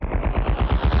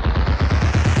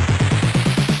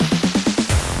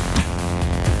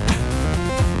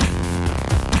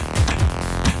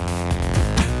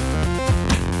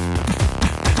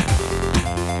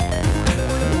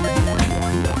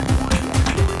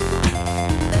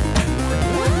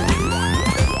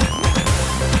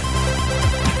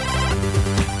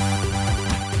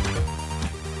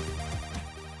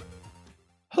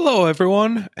Hello,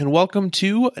 everyone, and welcome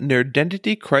to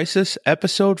Nerdentity Crisis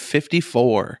Episode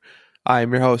 54.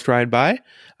 I'm your host, Ryan Bai.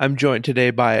 I'm joined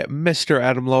today by Mr.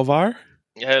 Adam Lovar.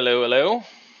 Hello, hello.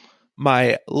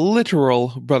 My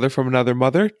literal brother from another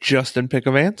mother, Justin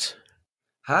Pickavance.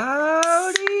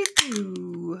 Howdy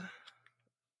do.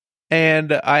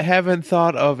 And I haven't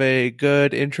thought of a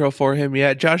good intro for him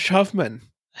yet, Josh Huffman.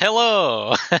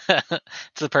 Hello.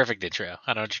 It's the perfect intro.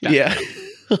 I don't know what you're talking Yeah.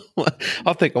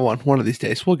 I'll think of one of these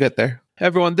days. We'll get there.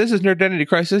 Everyone, this is Nerdentity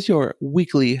Crisis, your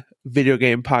weekly video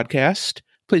game podcast.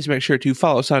 Please make sure to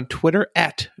follow us on Twitter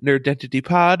at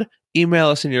NerdentityPod. Email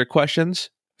us in your questions,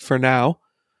 for now,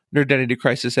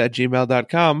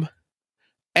 nerdentitycrisis@gmail.com.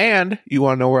 And you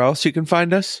want to know where else you can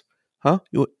find us? Huh?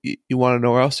 You want to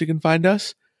know where else you can find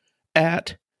us?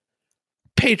 At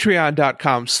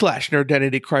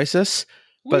patreon.com/nerdentitycrisis.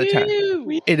 By the time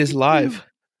it is live.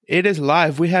 It is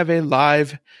live. We have a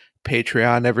live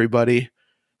Patreon, everybody.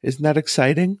 Isn't that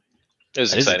exciting? It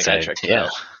was exciting. I checked it out.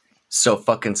 So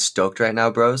fucking stoked right now,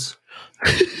 bros.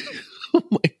 Oh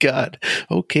my god.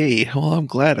 Okay. Well, I'm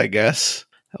glad, I guess.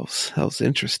 That was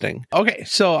interesting. Okay,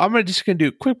 so I'm just going to do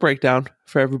a quick breakdown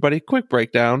for everybody. Quick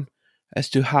breakdown as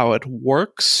to how it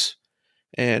works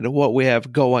and what we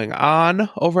have going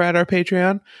on over at our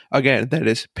Patreon. Again, that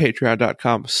is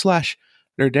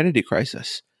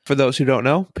patreon.com/NerdentityCrisis. For those who don't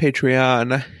know,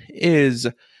 Patreon is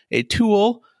a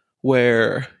tool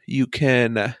where you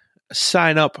can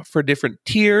sign up for different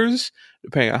tiers,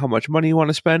 depending on how much money you want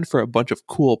to spend, for a bunch of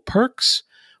cool perks.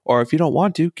 Or if you don't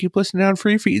want to, keep listening on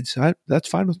free feeds. That's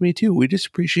fine with me too. We just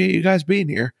appreciate you guys being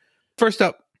here. First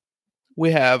up,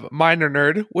 we have Minor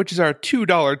Nerd, which is our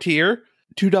 $2 tier.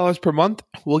 $2 per month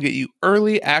will get you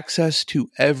early access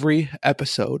to every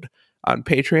episode on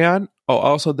Patreon. Oh,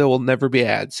 also, there will never be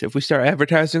ads. If we start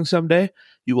advertising someday,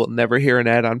 you will never hear an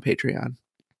ad on Patreon.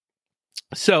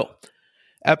 So,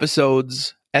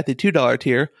 episodes at the $2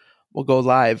 tier will go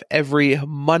live every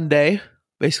Monday.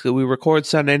 Basically, we record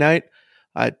Sunday night.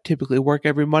 I typically work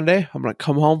every Monday. I'm going to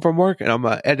come home from work and I'm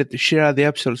going to edit the shit out of the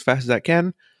episode as fast as I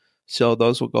can. So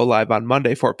those will go live on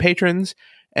Monday for patrons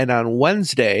and on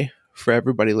Wednesday for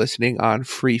everybody listening on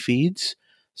free feeds.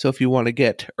 So if you want to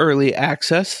get early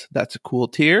access, that's a cool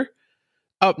tier.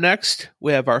 Up next,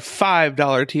 we have our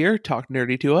 $5 tier, Talk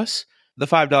Nerdy to Us. The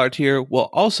 $5 tier will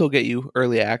also get you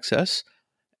early access,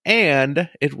 and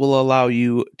it will allow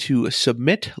you to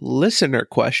submit listener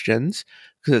questions,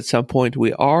 because at some point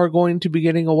we are going to be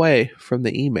getting away from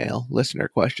the email listener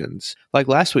questions. Like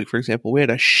last week, for example, we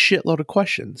had a shitload of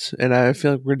questions, and I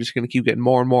feel like we're just going to keep getting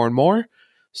more and more and more.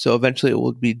 So eventually it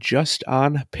will be just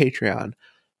on Patreon.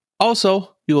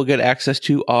 Also, you will get access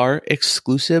to our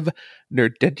exclusive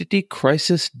Nerdentity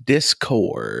Crisis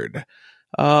Discord.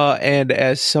 And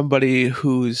as somebody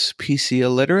who's PC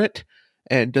illiterate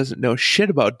and doesn't know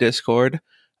shit about Discord,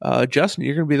 Justin,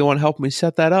 you're going to be the one helping me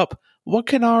set that up. What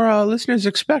can our listeners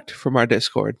expect from our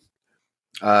Discord?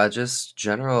 Just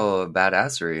general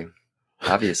badassery,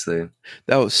 obviously.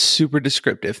 That was super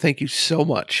descriptive. Thank you so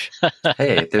much.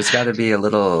 Hey, there's got to be a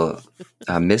little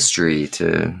mystery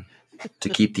to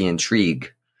keep the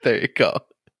intrigue. There you go.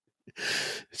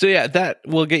 So yeah, that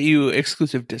will get you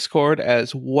exclusive Discord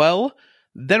as well.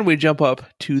 Then we jump up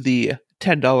to the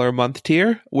 $10 a month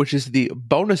tier, which is the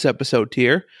bonus episode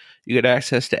tier. You get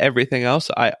access to everything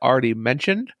else I already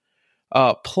mentioned.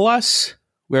 Plus,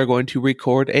 we're going to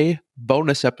record a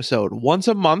bonus episode once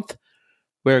a month.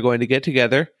 We're going to get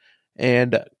together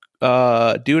and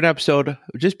do an episode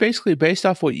just basically based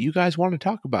off what you guys want to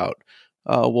talk about.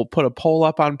 We'll put a poll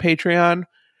up on Patreon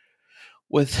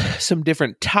with some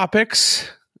different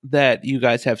topics that you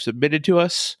guys have submitted to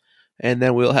us. And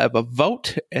then we'll have a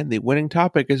vote, and the winning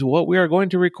topic is what we are going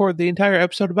to record the entire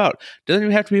episode about. Doesn't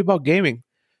even have to be about gaming.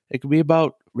 It could be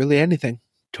about really anything.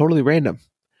 Totally random.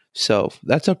 So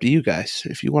that's up to you guys.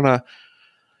 If you want to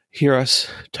hear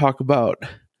us talk about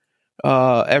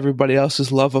everybody else's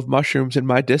love of mushrooms and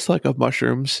my dislike of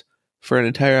mushrooms for an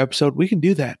entire episode, we can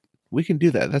do that.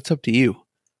 That's up to you.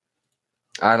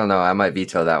 I don't know. I might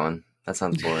veto that one. That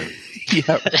sounds boring.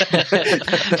 Yeah.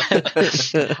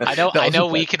 I know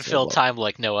we can fill time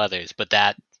like no others, but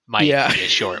that might be a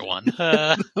short one.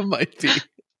 Might be.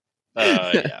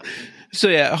 Yeah. So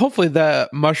yeah, hopefully the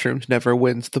mushrooms never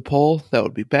wins the poll. That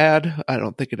would be bad. I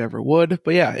don't think it ever would.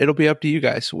 But yeah, it'll be up to you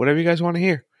guys. Whatever you guys want to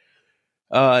hear.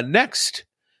 Next,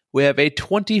 we have a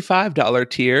 $25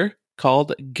 tier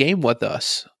called Game With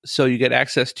Us. So you get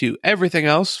access to everything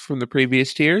else from the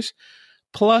previous tiers.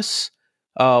 Plus,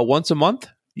 once a month,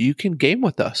 you can game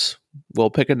with us. We'll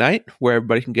pick a night where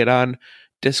everybody can get on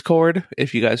Discord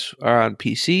if you guys are on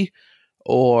PC,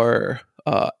 or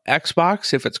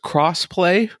Xbox if it's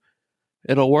cross-play.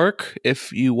 It'll work.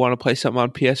 If you want to play something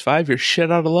on PS5, you're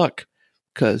shit out of luck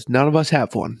because none of us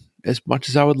have one, as much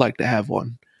as I would like to have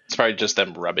one. It's probably just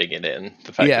them rubbing it in.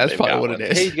 The fact Yeah, that that's probably what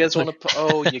it is. Hey, you guys want to?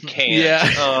 Oh, you can't. Yeah.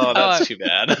 Oh, that's too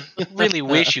bad. Really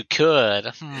wish you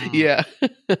could. Yeah.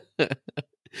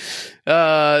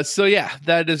 So yeah,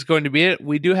 that is going to be it.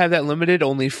 We do have that limited.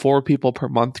 Only 4 people per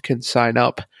month can sign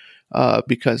up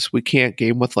because we can't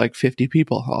game with like 50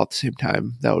 people all at the same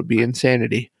time. That would be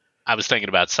insanity. I was thinking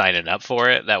about signing up for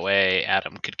it. That way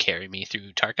Adam could carry me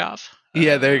through Tarkov.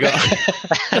 Yeah, there you go.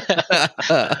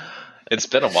 It's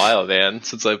been a while, man,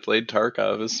 since I played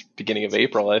Tarkov. It was beginning of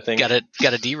April, I think. Got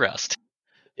a D-Rust.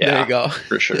 Yeah, there you go.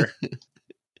 For sure.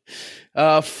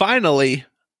 Finally,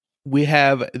 we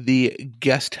have the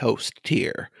guest host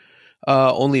tier.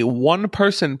 Only 1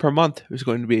 person per month is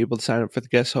going to be able to sign up for the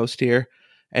guest host tier,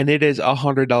 and it is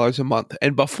 $100 a month.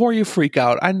 And before you freak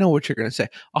out, I know what you're going to say.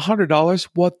 $100?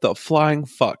 What the flying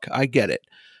fuck? I get it.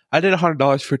 I did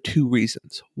 $100 for 2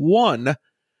 reasons. 1,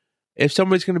 if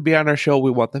somebody's going to be on our show,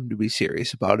 we want them to be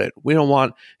serious about it. We don't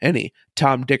want any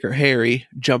Tom, Dick, or Harry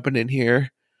jumping in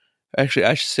here. Actually,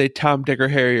 I should say Tom, Dick, or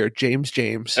Harry, or James.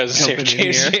 James is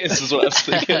what I was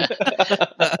thinking.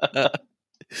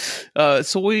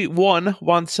 So we, 1,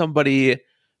 want somebody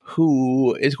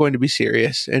who is going to be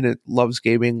serious and it loves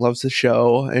gaming, loves the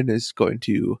show, and is going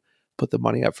to put the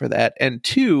money up for that. And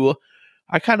 2,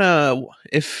 I kind of,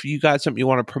 if you got something you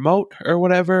want to promote or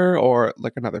whatever, or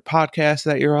like another podcast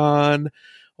that you're on,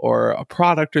 or a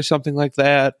product or something like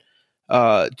that,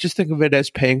 just think of it as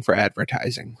paying for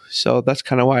advertising. So that's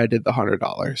kind of why I did the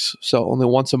 $100. So only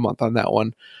once a month on that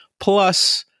one.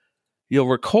 Plus, you'll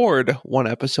record 1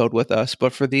 episode with us,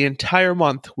 but for the entire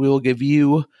month, we will give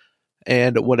you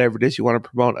and whatever it is you want to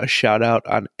promote a shout out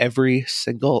on every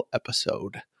single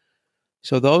episode.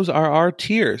 So those are our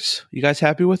tiers. You guys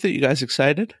happy with it? You guys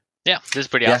excited? Yeah, this is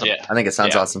pretty awesome. Yeah. I think it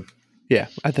sounds awesome. Yeah,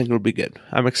 I think it'll be good.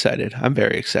 I'm excited. I'm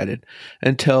very excited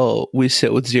until we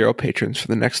sit with 0 patrons for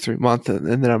the next 3 months, and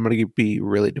then I'm going to be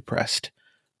really depressed.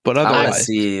 But otherwise,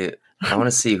 I want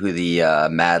to see who the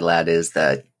mad lad is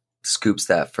that scoops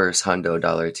that first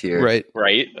 $100 tier. Right.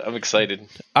 I'm excited.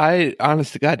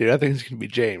 Honest to God, dude, I think it's going to be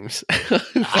James.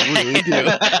 I really do.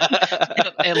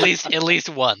 at least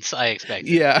once, I expect.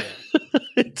 Yeah.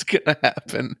 It's going to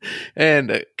happen.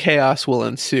 And chaos will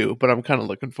ensue, but I'm kind of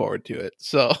looking forward to it.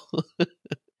 So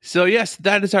yes,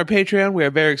 that is our Patreon. We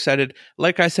are very excited.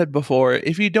 Like I said before,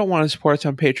 if you don't want to support us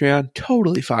on Patreon,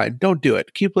 totally fine. Don't do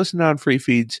it. Keep listening on free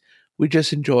feeds. We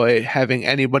just enjoy having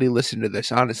anybody listen to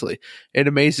this, honestly. It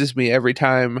amazes me every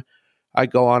time I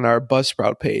go on our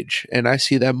Buzzsprout page and I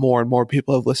see that more and more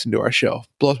people have listened to our show.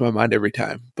 Blows my mind every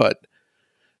time. But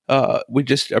we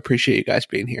just appreciate you guys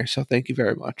being here. So thank you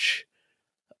very much.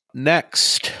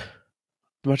 Next,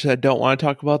 as much as I don't want to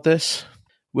talk about this,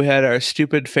 we had our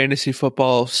stupid fantasy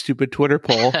football, stupid Twitter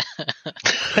poll.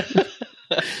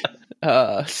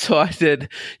 So I did.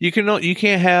 You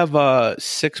can't have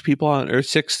 6 people on, or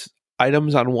 6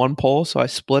 items on one poll, so I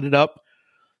split it up.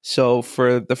 So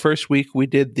for the first week, we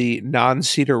did the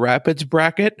non-Cedar Rapids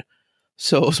bracket.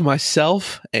 So it was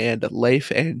myself and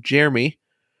Leif and Jeremy,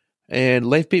 and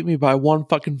Leif beat me by 1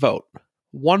 fucking vote.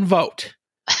 1 vote.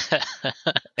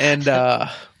 And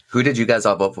who did you guys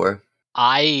all vote for?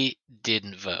 I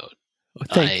didn't vote.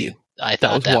 Thank you. I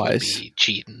thought that would be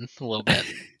cheating a little bit.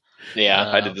 Yeah,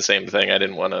 I did the same thing. I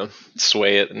didn't want to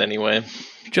sway it in any way.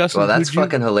 Justin, well, that's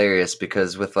fucking hilarious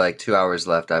because with like 2 hours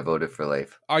left, I voted for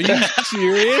Leif. Are you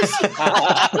serious? You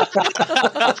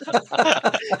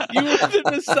were the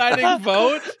deciding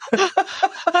vote?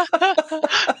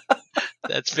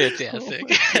 That's fantastic.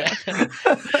 Oh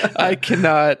I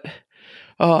cannot.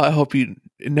 Oh, I hope you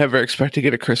never expect to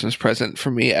get a Christmas present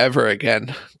from me ever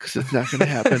again, because it's not going to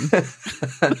happen.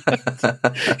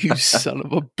 You son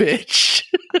of a bitch.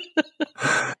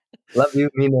 Love you,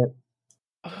 mean it.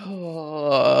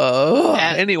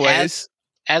 Anyways,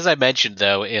 as I mentioned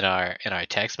though in our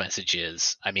text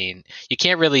messages, I mean, you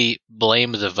can't really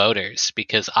blame the voters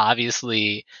because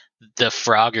obviously the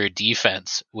Frogger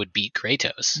defense would beat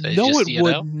Kratos. No, it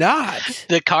would not.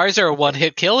 The cars are a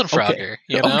one-hit kill in Frogger. Okay.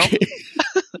 You know.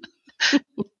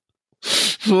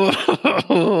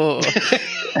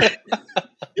 Okay.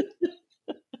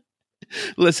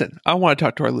 Listen, I want to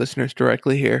talk to our listeners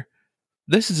directly here.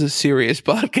 This is a serious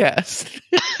podcast.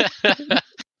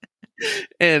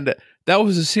 And that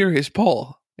was a serious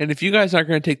poll. And if you guys aren't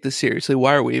going to take this seriously,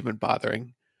 why are we even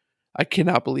bothering? I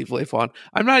cannot believe Leif won.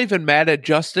 I'm not even mad at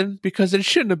Justin because it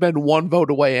shouldn't have been 1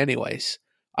 vote away anyways.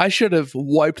 I should have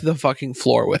wiped the fucking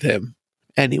floor with him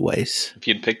anyways. If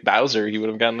you'd picked Bowser, he would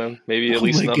have gotten maybe at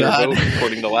least another vote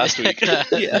according to last week.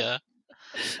 Yeah.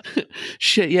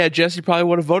 Shit, yeah, Jesse probably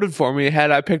would have voted for me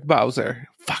had I picked Bowser.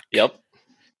 Fuck. Yep.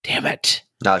 Damn it.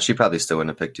 No, she probably still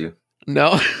wouldn't have picked you.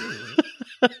 No.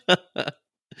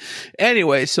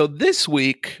 Anyway, so this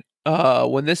week,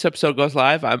 when this episode goes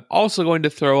live, I'm also going to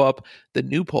throw up the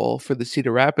new poll for the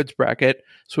Cedar Rapids bracket.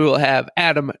 So we will have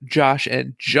Adam, Josh,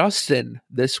 and Justin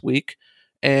this week.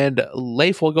 And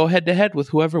Leif will go head to head with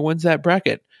whoever wins that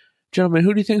bracket. Gentlemen,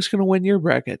 who do you think is going to win your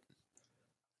bracket?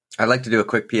 I'd like to do a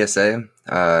quick PSA.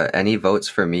 Any votes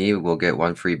for me will get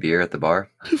one free beer at the bar.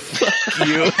 Fuck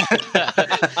you.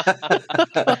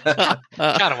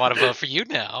 Kind of want to vote for you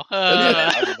now.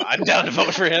 I'm down to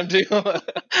vote for him too.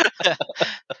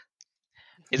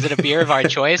 Is it a beer of our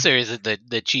choice, or is it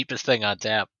the cheapest thing on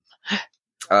tap?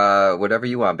 Whatever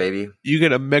you want, baby. You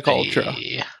get a Mick Ultra.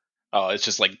 Hey. Oh, it's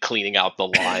just like cleaning out the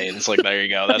lines. Like, there you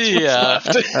go. That's Yeah.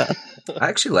 what's left. I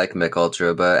actually like Mick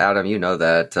Ultra, but Adam, you know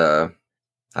that.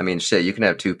 I mean, shit, you can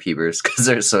have 2 Peebers because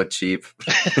they're so cheap.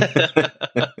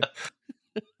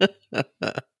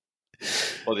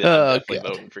 Well, yeah, I'm definitely God.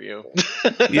 voting for you.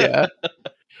 Yeah.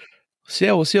 So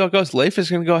yeah, we'll see how it goes. Leif is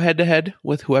going to go head to head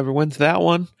with whoever wins that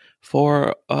one.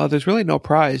 For there's really no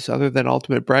prize other than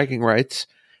ultimate bragging rights,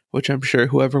 which I'm sure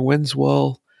whoever wins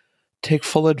will take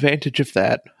full advantage of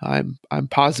that. I'm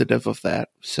positive of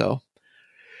that. So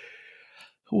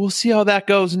we'll see how that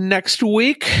goes next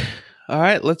week. All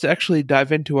right, let's actually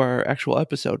dive into our actual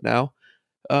episode now.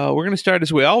 We're going to start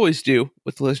as we always do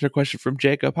with the listener question from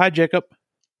Jacob. Hi, Jacob.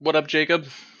 What up, Jacob?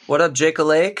 What up, Jacob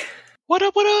Lake? What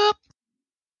up? What up?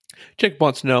 Jacob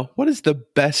wants to know, what is the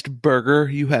best burger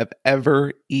you have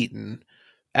ever eaten?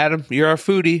 Adam, you're our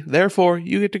foodie, therefore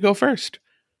you get to go first.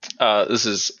 This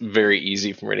is very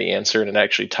easy for me to answer, and it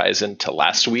actually ties into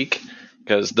last week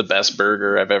because the best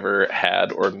burger I've ever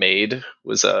had or made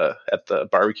was at the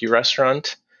barbecue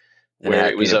restaurant. And it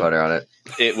had peanut butter on it.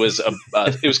 It was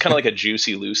kind of like a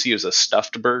Juicy Lucy. It was a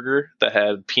stuffed burger that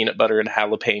had peanut butter and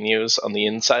jalapenos on the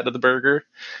inside of the burger.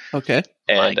 Okay.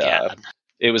 And My God.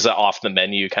 it was an off the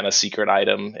menu kind of secret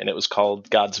item, and it was called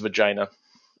God's Vagina.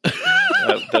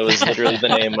 That was literally the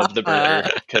name of the burger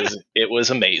because it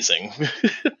was amazing.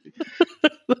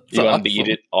 You wanted to eat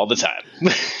it all the time.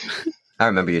 I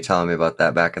remember you telling me about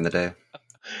that back in the day.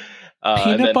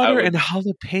 Peanut butter and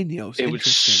jalapenos. It was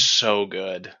Interesting. so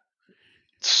good.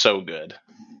 So good.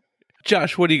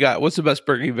 Josh, what do you got? What's the best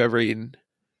burger you've ever eaten?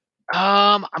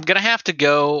 I'm gonna have to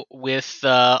go with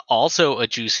also a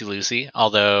Juicy Lucy,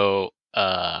 although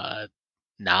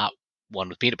not one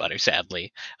with peanut butter,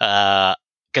 sadly. Gonna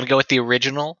go with the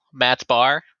original Matt's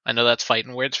Bar. I know that's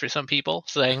fighting words for some people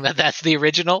saying that that's the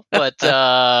original, but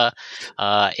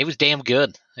it was damn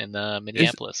good in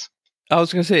Minneapolis. I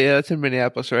was going to say, yeah, that's in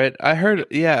Minneapolis, right? I heard,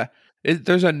 yeah.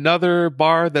 There's another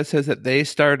bar that says that they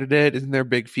started it. Isn't there a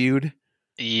big feud?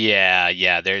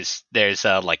 Yeah. There's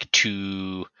like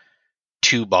two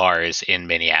bars in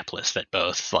Minneapolis that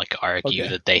both like argue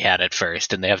that they had it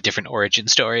first, and they have different origin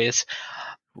stories.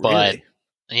 But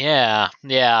Really?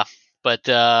 yeah. But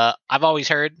I've always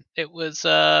heard it was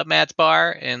Matt's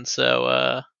Bar, and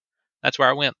so that's where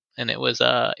I went, and it was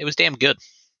damn good.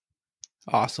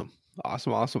 Awesome.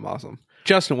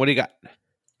 Justin, what do you got?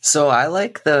 So I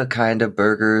like the kind of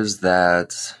burgers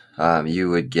that you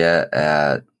would get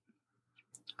at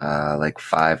like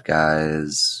Five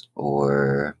Guys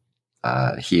or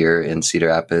here in Cedar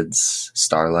Rapids,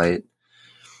 Starlight.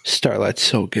 Starlight's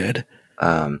so good.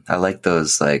 I like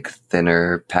those like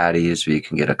thinner patties where you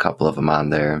can get a couple of them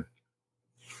on there.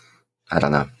 I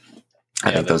don't know.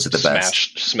 I think those are the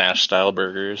best. Smash style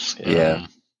burgers. Yeah.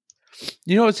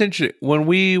 You know what's interesting? When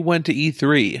we went to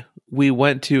E3,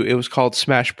 it was called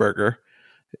Smash Burger.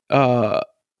 Not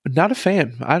a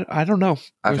fan. I don't know.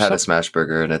 I've had a smash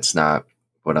burger and it's not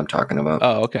what I'm talking about.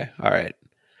 Oh, okay. All right.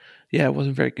 Yeah, it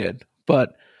wasn't very good.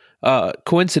 But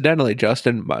coincidentally,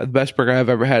 Justin, the best burger I've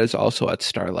ever had is also at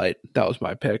Starlight. That was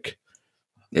my pick.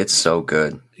 It's so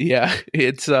good. Yeah,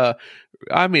 it's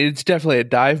it's definitely a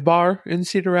dive bar in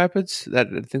Cedar Rapids. I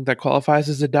think that qualifies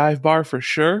as a dive bar for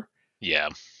sure. Yeah.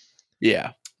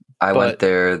 Yeah. I went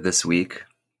there this week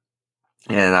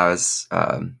and I was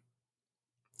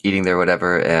eating there,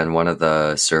 whatever, and one of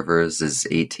the servers is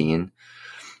 18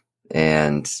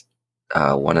 and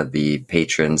one of the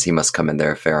patrons, he must come in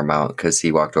there a fair amount because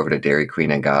he walked over to Dairy Queen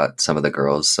and got some of the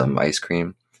girls some ice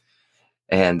cream.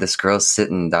 And this girl's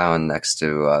sitting down next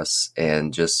to us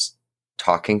and just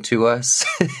talking to us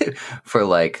for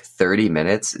like 30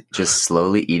 minutes, just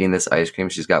slowly eating this ice cream.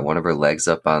 She's got one of her legs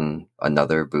up on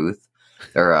another booth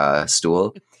or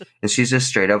stool, and she's just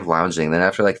straight up lounging. Then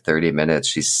after like 30 minutes,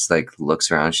 she's like looks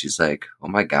around. She's like, "Oh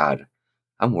my God,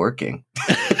 I'm working."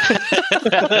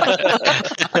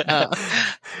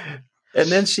 And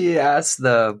then she asked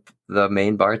the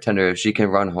main bartender if she can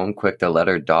run home quick to let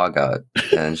her dog out.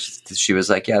 And she was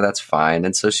like, yeah, that's fine.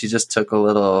 And so she just took a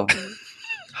little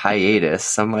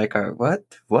hiatus. I'm like,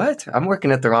 what? I'm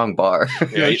working at the wrong bar.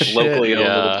 Right? shit. Locally owned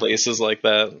Yeah. little places like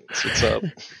that. That's what's up.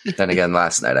 Then again,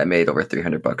 last night I made over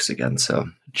 $300 again. So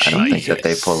I don't think that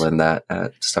they Jesus. pull in that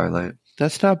at Starlight.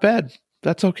 That's not bad.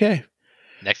 That's okay.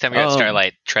 Next time you're at Um,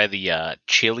 Starlight, try the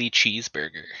chili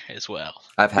cheeseburger as well.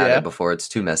 I've had Yeah. it before. It's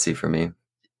too messy for me.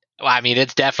 Well, I mean,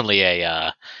 it's definitely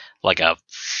a like a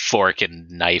fork and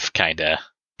knife kind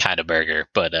of burger,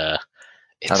 but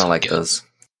it's I don't like good. those.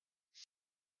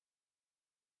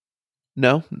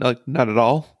 No, like not at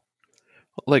all.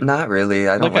 Like Not really.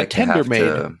 I don't like a like to have Tendermaid.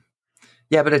 to.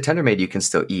 Yeah, but a Tendermaid you can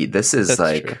still eat. This is That's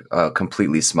like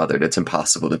completely smothered. It's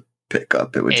impossible to pick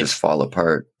up. It would It's- just fall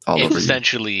apart all It's over you.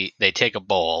 essentially they take a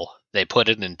bowl, they put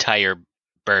an entire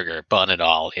burger, bun it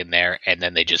all in there, and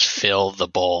then they just fill the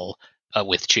bowl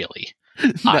with chili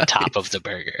on top of the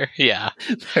burger. Yeah.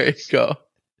 There you go.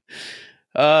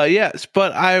 Yes,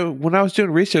 but when I was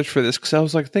doing research for this, because I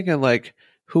was like thinking like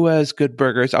who has good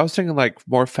burgers, I was thinking like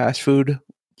more fast food,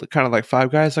 kind of like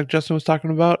Five Guys, like Justin was talking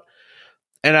about,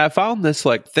 and I found this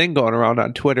like thing going around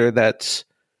on Twitter that's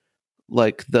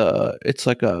like it's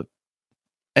like a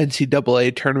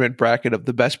NCAA tournament bracket of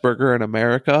the best burger in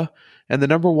America, and the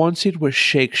number one seed was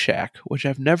Shake Shack, which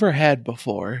I've never had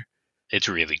before, It's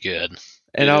really good.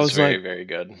 and It I is was very, like, very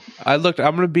good. I looked.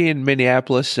 I'm going to be in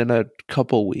Minneapolis in a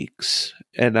couple weeks,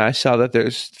 and I saw that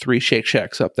there's 3 Shake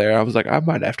Shacks up there. I was like, I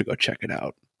might have to go check it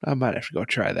out. I might have to go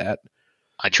try that.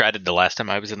 I tried it the last time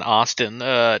I was in Austin,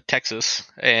 Texas,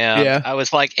 and Yeah. I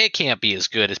was like, it can't be as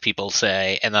good as people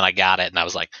say. And then I got it, and I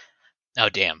was like, oh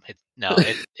damn,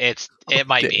 it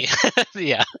might be,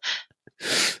 yeah.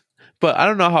 But I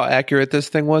don't know how accurate this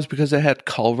thing was because it had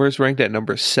Culver's ranked at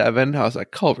number 7. I was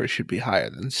like, Culver's should be higher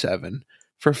than 7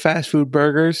 for fast food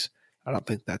burgers. I don't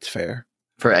think that's fair.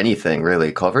 For anything,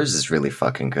 really. Culver's is really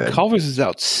fucking good. Culver's is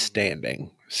outstanding.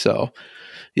 So,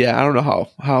 yeah, I don't know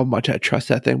how much I trust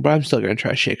that thing, but I'm still going to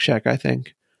try Shake Shack, I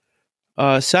think.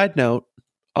 Side note,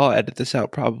 I'll edit this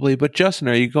out probably, but Justin,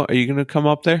 are you going to come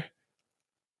up there?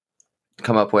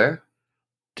 Come up where?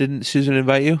 Didn't Susan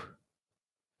invite you?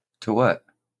 To what?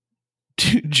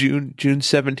 June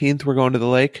 17th, we're going to the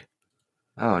lake.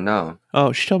 Oh, no.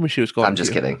 Oh, she told me she was going. I'm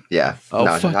just kidding. Yeah. Oh,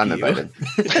 no, fuck I'm you. invited.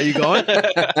 Are you going? Do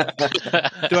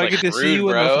It's I get to see you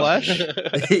in the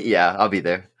flesh? Yeah, I'll be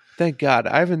there. Thank God.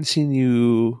 I haven't seen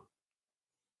you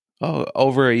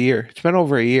over a year. It's been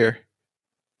over a year.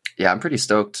 Yeah, I'm pretty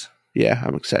stoked. Yeah,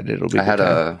 I'm excited. It'll be I had good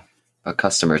time. a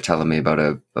customer telling me about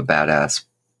a badass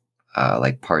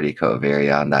like party cove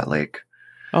area on that lake.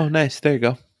 Oh, nice. There you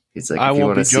go. He's like, I if you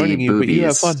won't want be to joining see you, but you have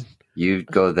boobies, fun. you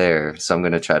go there. So I'm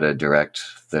going to try to direct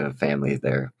the family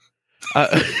there.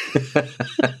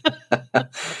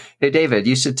 Hey, David,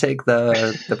 you should take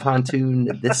the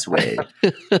pontoon this way.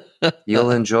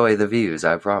 You'll enjoy the views,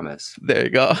 I promise. There you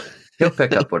go. He'll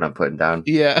pick up what I'm putting down.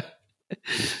 Yeah.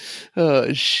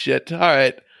 Oh, shit. All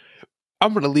right.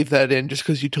 I'm going to leave that in just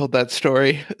because you told that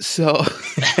story. So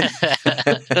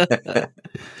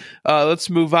let's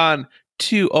move on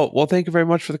to. Oh, well, thank you very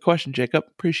much for the question, Jacob.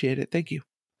 Appreciate it. Thank you.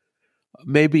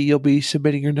 Maybe you'll be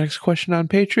submitting your next question on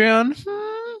Patreon.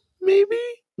 Maybe.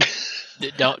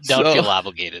 Don't So- feel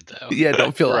obligated though. Yeah,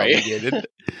 don't feel Right. obligated.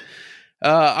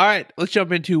 All right, let's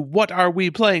jump into what are we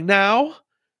playing now?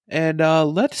 And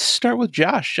let's start with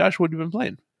Josh. Josh, what have you been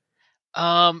playing?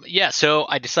 Yeah, so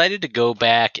I decided to go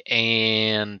back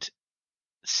and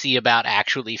see about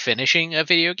actually finishing a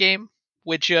video game,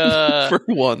 which For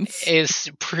once. is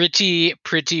pretty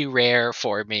rare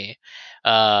for me.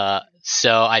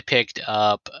 So I picked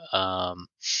up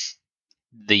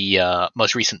the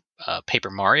most recent Paper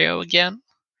Mario again,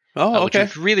 Oh, which okay.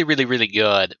 was really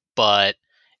good, but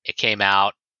it came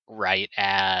out right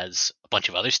as a bunch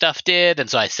of other stuff did, and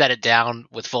so I set it down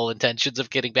with full intentions of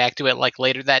getting back to it like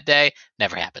later that day.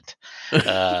 Never happened.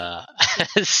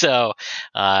 So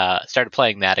started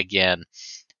playing that again,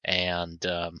 and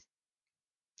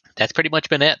that's pretty much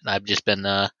been it. I've just been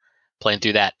playing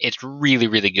through that. It's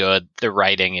really good. The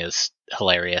writing is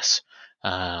hilarious.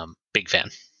 Big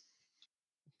fan.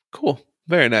 Cool.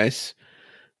 Very nice.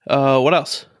 What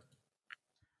else?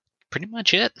 Pretty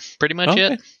much it. Pretty much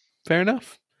Okay. it. Fair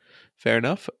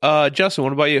enough. Justin,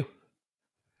 what about you?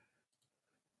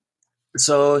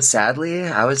 So sadly,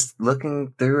 I was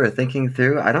looking through or thinking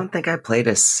through. I don't think I played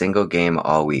a single game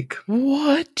all week.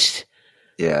 What?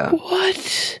 Yeah.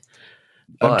 What?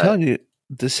 I'm But- telling you,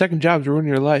 the second job's ruining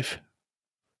your life.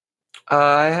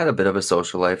 I had a bit of a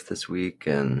social life this week,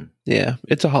 and Yeah,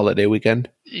 it's a holiday weekend.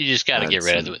 You just got to get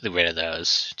That's- rid of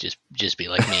those. Just be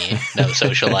like me. No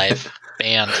social life.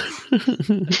 Banned.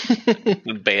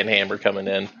 Ban hammer coming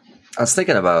in. I was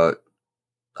thinking about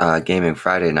gaming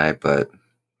Friday night, but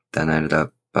then I ended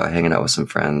up hanging out with some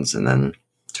friends, and then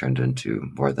turned into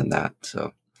more than that.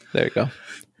 So There you go.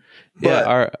 But Yeah,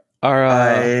 our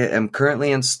I am currently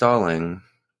reinstalling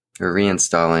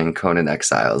Conan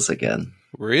Exiles again.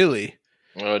 really,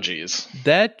 Oh, geez.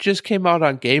 that just came out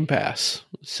on Game Pass,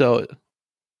 so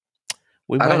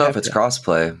we I might don't know have if it's to-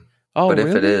 crossplay, Oh, but if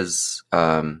it really? is,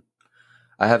 I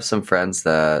have some friends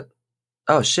that.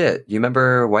 Oh shit! You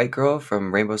remember White Girl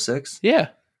from Rainbow Six? Yeah.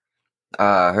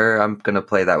 Her. I'm gonna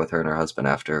play that with her and her husband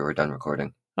after we're done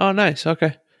recording. Oh, nice.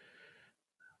 Okay.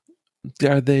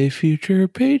 Are they future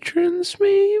patrons?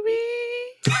 Maybe.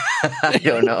 I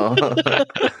don't know.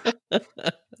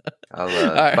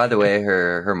 right. By the way,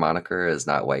 her moniker is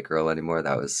not White Girl anymore.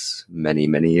 That was many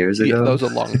years ago. Yeah, that was a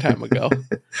long time ago.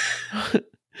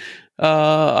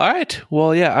 All right.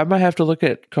 Well, yeah, I might have to look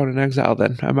at Conan Exile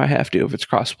then. I might have to if it's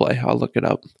crossplay. I'll look it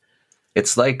up.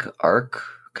 It's like Ark,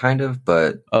 kind of,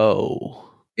 but Oh.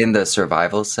 in the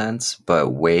survival sense, but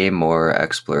way more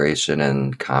exploration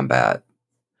and combat.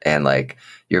 And like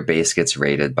your base gets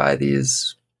raided by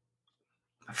these.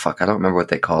 Fuck, I don't remember what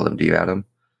they call them. Do you, Adam?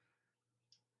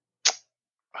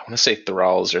 I want to say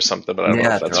thralls or something, but I don't know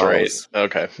Yeah, if that's thralls. right.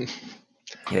 Okay.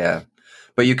 Yeah,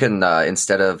 but you can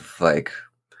instead of like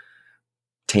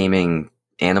taming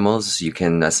animals, you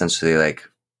can essentially like,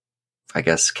 I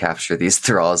guess, capture these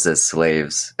thralls as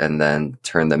slaves and then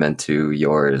turn them into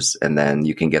yours, and then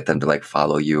you can get them to like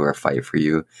follow you or fight for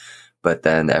you. But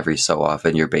then every so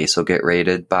often, your base will get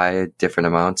raided by different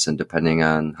amounts, and depending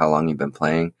on how long you've been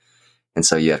playing, and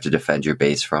so you have to defend your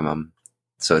base from them.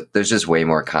 So there's just way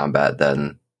more combat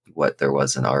than what there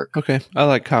was in Ark, Okay. I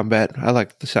like combat. I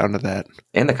like the sound of that.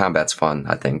 and the combat's fun,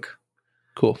 I think.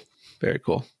 Cool. Very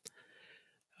cool.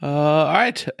 All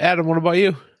right. Adam, what about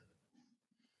you?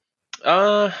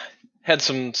 Had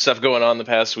some stuff going on the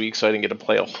past week, so I didn't get to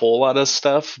play a whole lot of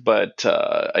stuff, but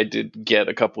I did get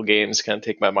a couple games to kind of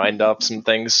take my mind off some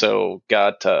things. So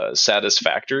got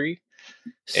Satisfactory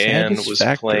and was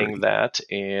playing that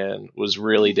and was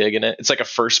really digging it. It's like a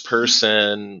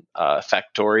first-person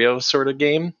Factorio sort of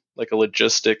game, like a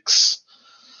logistics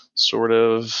sort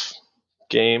of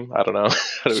game. I don't know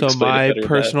how to So explain my it better than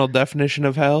personal definition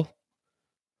of hell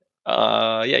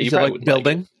that. Yeah, you is it probably like wouldn't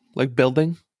building? Like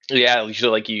building? Yeah,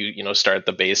 usually like you know start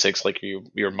the basics like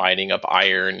you're mining up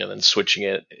iron and then switching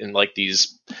it in like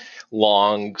these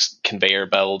long conveyor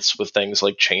belts with things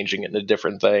like changing it into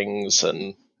different things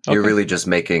and You're Okay. really just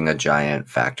making a giant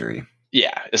factory.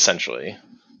 yeah, essentially.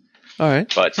 All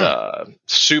right. But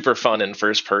super fun in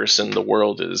first person. The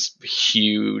world is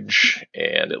huge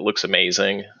and it looks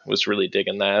amazing. Was really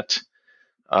digging that.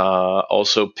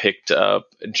 Also picked up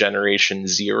Generation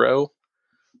Zero,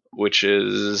 which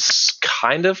is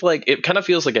kind of like it kind of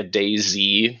feels like a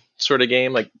DayZ sort of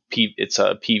game. Like it's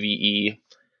a PvE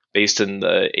based in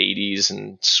the 80s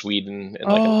in Sweden in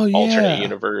like Oh, an alternate yeah.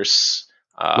 universe.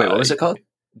 Wait, what was it called?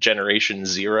 Generation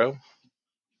Zero.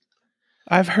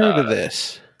 I've heard of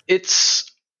this. It's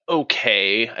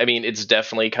okay. I mean, it's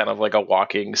definitely kind of like a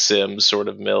walking sim sort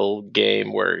of mill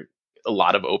game where a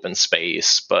lot of open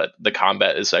space, but the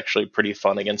combat is actually pretty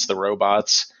fun against the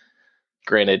robots.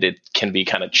 Granted, it can be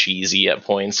kind of cheesy at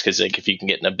points because like if you can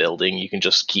get in a building, you can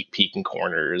just keep peeking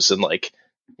corners and like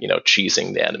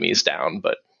cheesing the enemies down.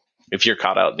 But if you're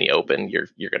caught out in the open, you're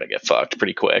gonna get fucked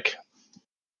pretty quick.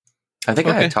 I think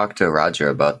I Okay. had talked to Roger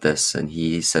about this, and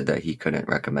he said that he couldn't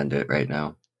recommend it right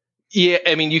now. Yeah,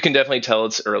 I mean, you can definitely tell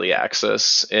it's early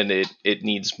access, and it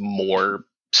needs more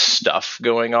stuff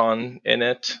going on in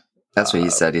it. That's what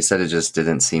he said. He said it just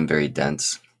didn't seem very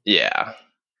dense. Yeah,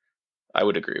 I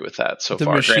would agree with that so The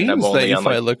far. Granted, machines that you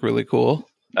fight look really cool.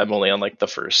 I'm only on like the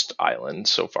first island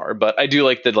so far, but I do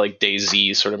like the like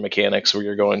DayZ sort of mechanics where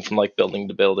you're going from like building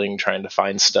to building, trying to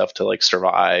find stuff to like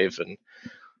survive, and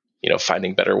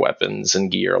finding better weapons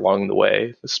and gear along the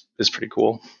way is pretty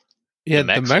cool. Yeah, The the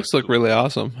mechs mechs look look really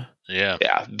awesome. Yeah.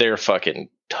 Yeah, they're fucking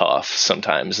tough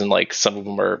sometimes, and like some of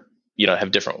them are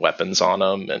have different weapons on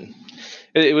them, and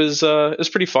it was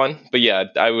pretty fun. But yeah,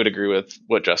 I would agree with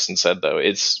what Justin said though.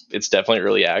 It's definitely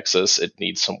early access. It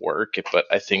needs some work, but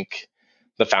I think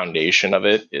the foundation of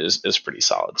it is pretty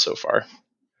solid so far.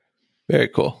 Very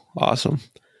cool. Awesome.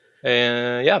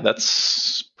 And yeah,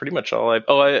 that's pretty much all.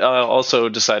 I also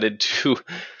decided to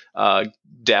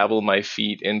dabble my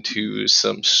feet into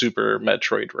some Super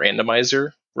Metroid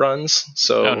randomizer runs.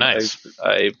 So Oh, nice.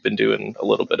 I've been doing a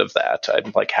little bit of that.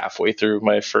 I'm like halfway through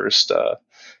my first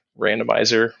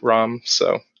randomizer ROM.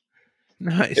 So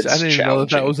Nice. It's I didn't even know that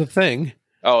challenging. was a thing.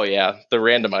 oh yeah, the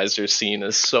randomizer scene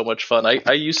is so much fun.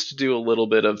 I used to do a little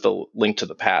bit of the Link to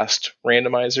the Past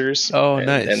randomizers. Oh, and,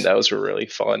 nice. and those were really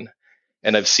fun.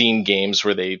 And I've seen games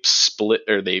where they split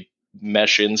or they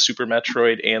mesh in Super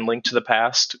Metroid and Link to the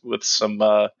Past with some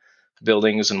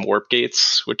buildings and warp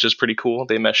gates, which is pretty cool.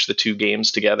 They mesh the two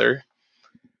games together.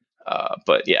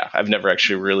 But yeah, I've never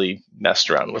actually really messed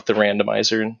around with the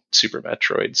randomizer in Super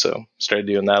Metroid, so started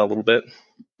doing that a little bit.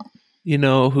 You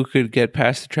know who could get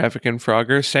past the traffic in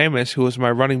Frogger? Samus, who was my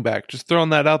running back. Just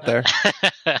throwing that out there.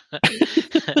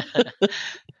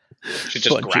 Should just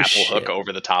Bunch of grapple hook shit.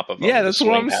 over the top of them. Yeah, that's what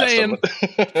swing I'm past saying.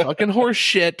 them. Fucking horse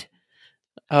shit.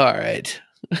 All right.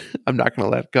 I'm not going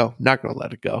to let it go. Not going to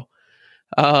let it go.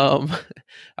 All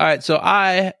right. So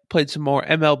I played some more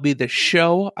MLB The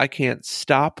Show. I can't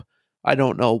stop. I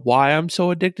don't know why I'm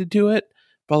so addicted to it,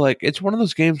 but like it's one of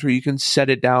those games where you can set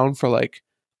it down for like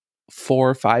 4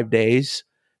 or 5 days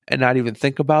and not even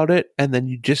think about it, and then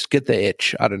you just get the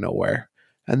itch out of nowhere.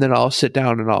 And then I'll sit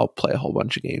down and I'll play a whole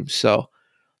bunch of games. So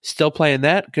still playing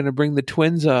that. Gonna bring the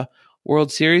Twins a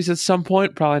World Series at some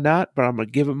point. Probably not, but I'm gonna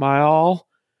give it my all.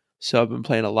 So I've been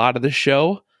playing a lot of the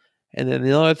show. And then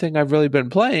the other thing I've really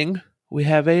been playing, we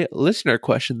have a listener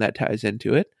question that ties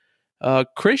into it.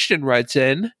 Christian writes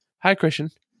in. Hi,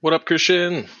 Christian. What up,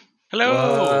 Christian? Hello.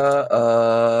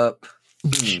 Up?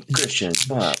 Christian.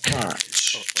 Come on.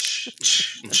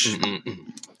 Mm-mm-mm.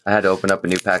 I had to open up a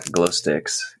new pack of glow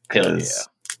sticks Hell yeah. because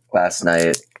last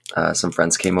night some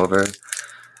friends came over,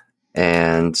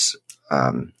 and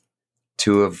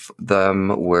 2 of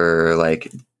them were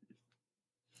like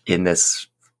in this,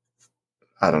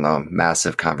 I don't know,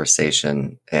 massive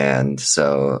conversation. And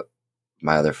so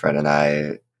my other friend and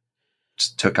I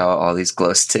just took out all these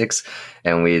glow sticks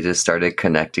and we just started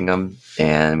connecting them,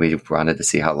 and we wanted to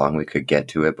see how long we could get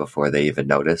to it before they even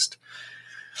noticed.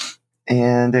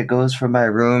 And it goes from my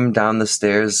room down the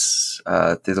stairs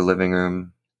through the living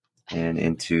room and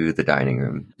into the dining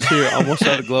room. So you're almost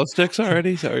out of glow sticks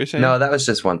already? Is that what you're saying? No, that was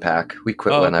just one pack. We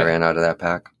quit Oh, when I okay. ran out of that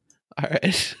pack. All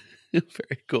right.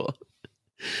 Very cool.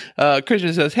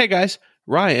 Christian says, hey guys,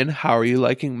 Ryan, how are you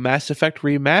liking Mass Effect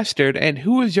Remastered, and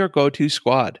who is your go-to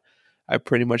squad? I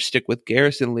pretty much stick with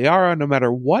Garrus and Liara no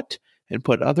matter what, and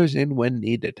put others in when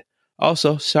needed.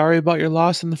 Also, sorry about your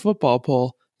loss in the football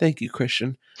poll. Thank you,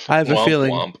 Christian. I have a Womp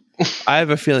feeling womp. I have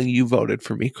a feeling you voted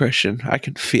for me, Christian. I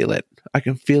can feel it. I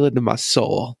can feel it in my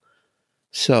soul.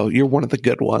 So you're one of the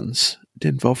good ones.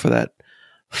 Didn't vote for that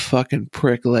fucking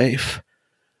prick Leif.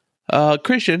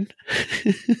 Christian.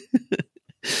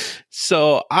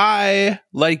 So I,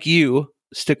 like you,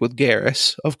 stick with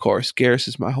Garrus. Of course, Garrus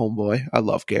is my homeboy. I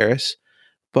love Garrus.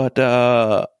 But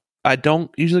I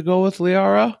don't usually go with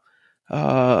Liara.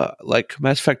 Like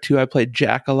Mass Effect 2, I played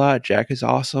Jack a lot. Jack is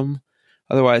awesome.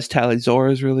 Otherwise,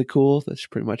 Tali'Zorah is really cool. That's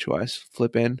pretty much who I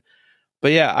flip in.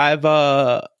 But yeah, I've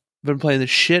been playing the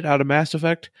shit out of Mass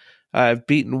Effect. I've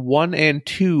beaten 1 and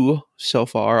 2 so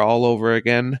far, all over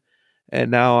again.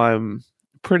 And now I'm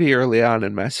pretty early on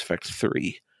in Mass Effect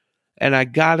 3. And I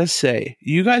gotta say,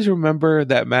 you guys remember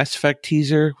that Mass Effect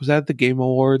teaser? Was that at the Game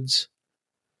Awards?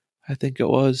 I think it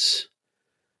was.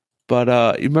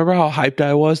 But you remember how hyped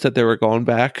I was that they were going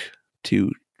back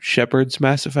to Shepard's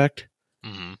Mass Effect?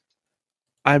 Mhm.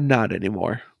 I'm not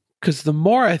anymore. Because the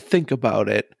more I think about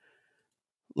it,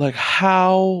 like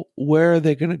where are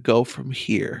they going to go from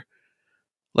here?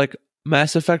 Like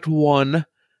Mass Effect 1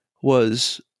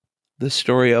 was the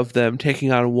story of them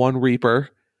taking on one Reaper.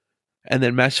 And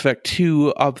then Mass Effect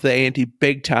 2 up the ante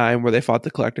big time where they fought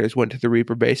the Collectors, went to the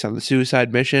Reaper base on the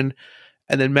suicide mission.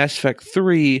 And then Mass Effect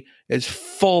 3 is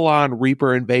full-on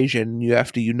Reaper invasion. You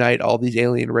have to unite all these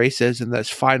alien races in this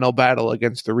final battle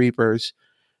against the Reapers.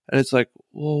 And it's like,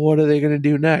 well, what are they going to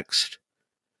do next?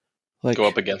 Like, Go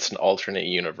up against an alternate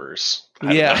universe.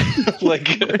 I Yeah. don't know. Like,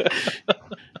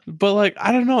 but like,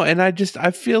 I don't know. And I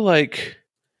feel like,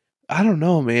 I don't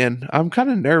know, man. I'm kind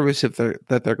of nervous that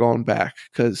they're going back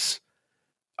because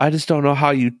I just don't know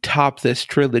how you top this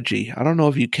trilogy. I don't know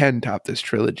if you can top this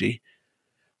trilogy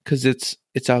because it's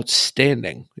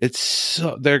outstanding.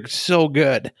 They're so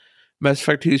good. Mass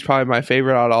Effect 2 is probably my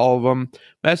favorite out of all of them.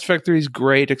 Mass Effect 3 is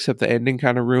great, except the ending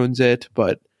kind of ruins it.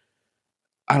 But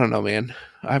I don't know, man.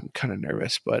 I'm kind of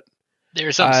nervous, but There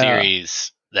are some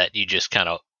series that you just kind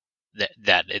of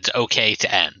that it's okay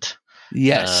to end.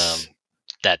 yes.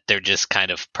 That they're just kind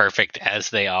of perfect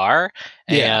as they are,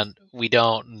 Yeah. and we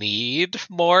don't need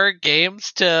more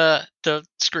games to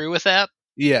screw with that.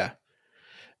 Yeah.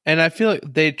 And I feel like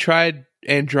they tried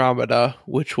Andromeda,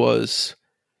 which was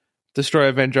the story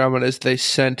of Andromeda is they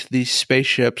sent these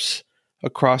spaceships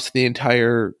across the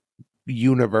entire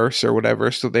universe or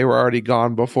whatever, so they were already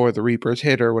gone before the Reapers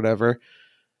hit or whatever.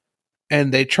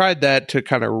 And they tried that to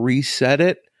kind of reset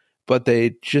it, but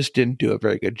they just didn't do a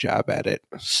very good job at it.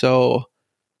 So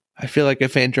I feel like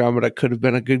if Andromeda could have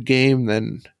been a good game,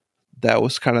 then that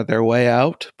was kind of their way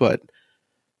out. But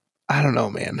I don't know,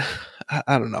 man.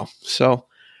 I don't know. So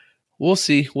we'll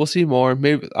see. We'll see more.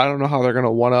 Maybe I don't know how they're going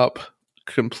to one-up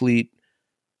complete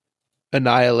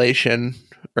Annihilation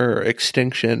or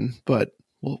Extinction, but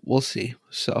we'll see.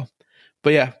 So,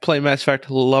 but yeah, playing Mass Effect,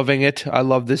 loving it. I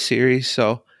love this series.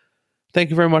 So thank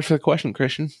you very much for the question,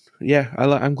 Christian. Yeah,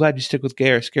 I'm glad you stick with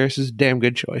Garrus. Garrus is a damn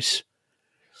good choice.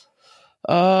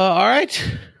 All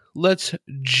right, let's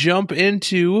jump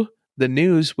into the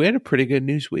news. We had a pretty good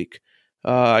news week.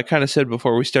 I kind of said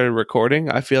before we started recording,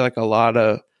 I feel like a lot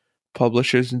of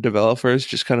publishers and developers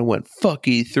just kind of went, fuck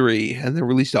E3, and then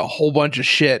released a whole bunch of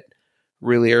shit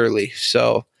really early.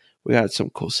 So we got some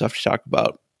cool stuff to talk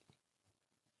about.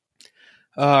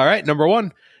 All right, number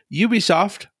one,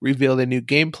 Ubisoft revealed a new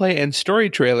gameplay and story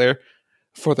trailer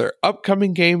for their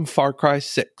upcoming game Far Cry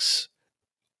 6.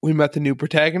 We met the new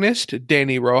protagonist,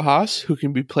 Danny Rojas, who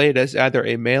can be played as either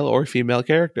a male or female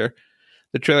character.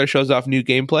 The trailer shows off new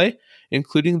gameplay,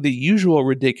 including the usual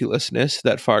ridiculousness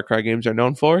that Far Cry games are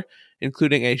known for,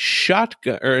 including a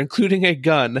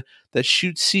gun that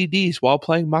shoots CDs while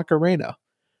playing Macarena.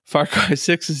 Far Cry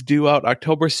 6 is due out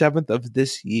October 7th of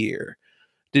this year.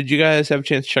 Did you guys have a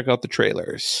chance to check out the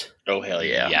trailers? Oh, hell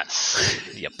yeah. Yes.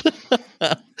 Yep.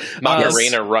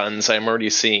 Macarena runs. I'm already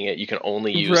seeing it. You can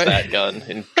only use that gun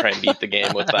and try and beat the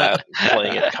game with that,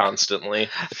 playing it constantly.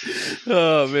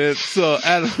 Oh, man. So,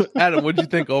 Adam, what did you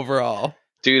think overall?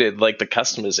 Dude, like the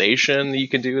customization you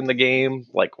can do in the game,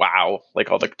 like, wow.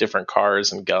 Like all the different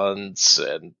cars and guns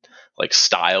and like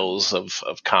styles of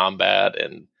combat.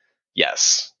 And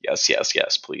yes,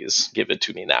 please give it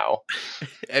to me now.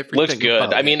 Looks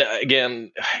good. I mean,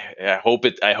 again, I hope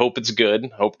it's good.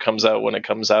 Hope it comes out when it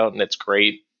comes out and it's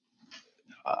great.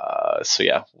 So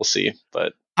yeah, we'll see.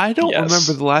 But I don't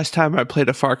remember the last time I played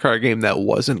a Far Cry game that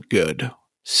wasn't good.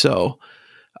 So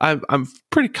I'm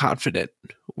pretty confident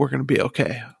we're going to be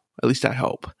okay. At least I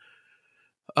hope.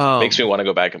 Makes me want to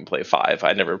go back and play 5.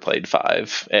 I never played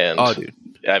 5, and dude,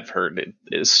 I've heard it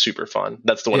is super fun.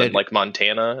 That's the one in like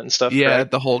Montana and stuff. Yeah, right?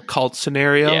 The whole cult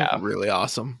scenario. Yeah, really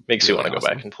awesome. Makes me want to go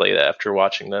back and play that after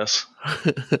watching this.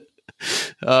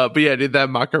 But yeah, dude, that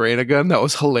Macarena gun, that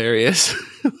was hilarious.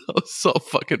 That was so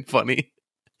fucking funny.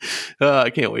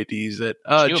 I can't wait to use it.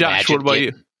 Josh, what about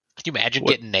you? Can you imagine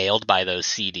getting nailed by those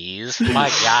CDs? My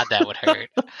God, that would hurt.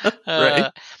 Right?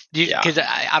 Because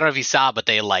I don't know if you saw, but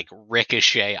they like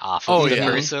ricochet off of the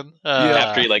person.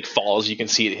 After he like falls, you can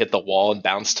see it hit the wall and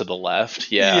bounce to the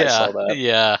left. Yeah, I saw that.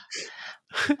 Yeah.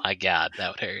 My God,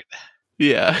 that would hurt.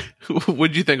 Yeah.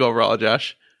 What'd you think overall,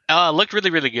 Josh? It looked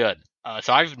really, really good.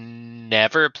 So I've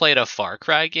never played a Far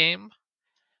Cry game.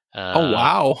 Oh,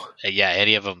 wow. Yeah,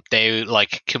 any of them. They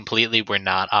like completely were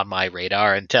not on my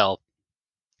radar until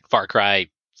Far Cry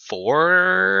 4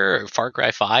 or Far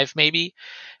Cry 5 maybe.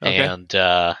 Okay. And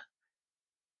but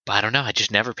I don't know, I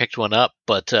just never picked one up,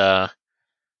 but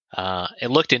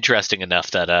it looked interesting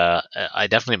enough that I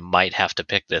definitely might have to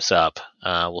pick this up.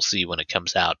 We'll see when it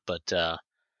comes out, but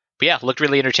yeah, it looked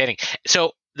really entertaining.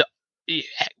 So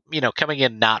coming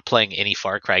in not playing any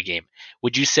Far Cry game,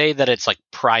 would you say that it's like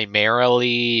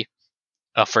primarily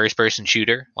a first person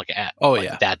shooter?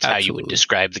 That's how you would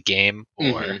describe the game? Or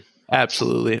mm-hmm.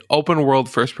 Absolutely. Open world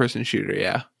first person shooter,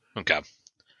 yeah. Okay.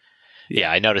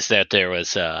 Yeah, I noticed that there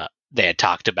was they had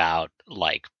talked about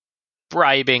like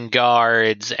bribing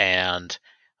guards and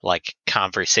like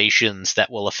conversations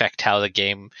that will affect how the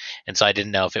game, and so I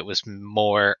didn't know if it was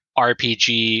more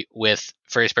RPG with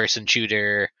first person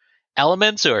shooter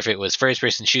elements or if it was first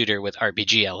person shooter with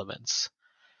RPG elements.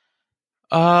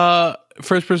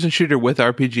 First person shooter with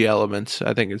RPG elements.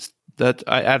 I think it's that.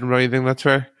 I don't know anything that's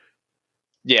fair.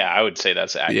 Yeah, I would say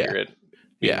that's accurate.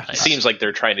 Yeah. It seems like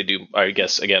they're trying to do, I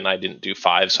guess, again, I didn't do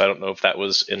 5, so I don't know if that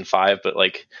was in 5, but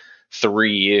like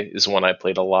 3 is one I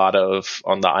played a lot of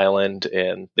on the island,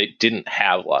 and they didn't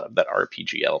have a lot of that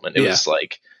RPG element. It was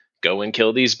like, go and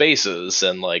kill these bases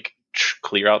and like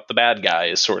clear out the bad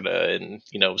guys, sort of, and,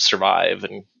 survive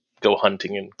and go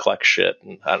hunting and collect shit.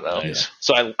 And I don't know. Nice.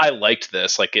 So I liked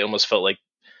this. Like, it almost felt like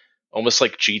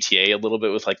GTA a little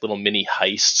bit, with like little mini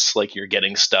heists, like you're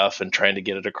getting stuff and trying to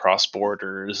get it across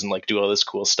borders and like do all this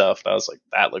cool stuff. And I was like,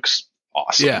 that looks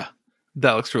awesome. Yeah,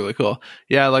 that looks really cool.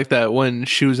 Yeah, I like that when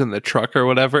she was in the truck or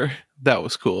whatever. That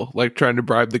was cool. Like trying to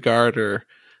bribe the guard or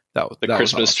that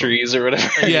Christmas was awesome. Trees or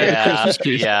whatever. Yeah, the Christmas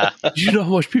trees. Yeah. Do you know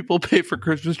how much people pay for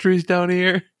Christmas trees down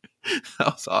here? That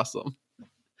was awesome.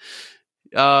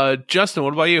 Justin,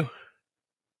 what about you?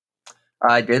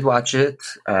 I did watch it.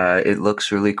 It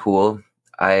looks really cool.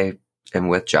 I am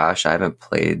with Josh. I haven't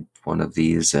played one of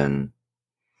these, and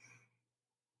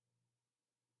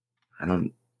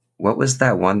what was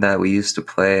that one that we used to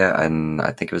play? And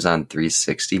I think it was on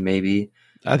 360, maybe.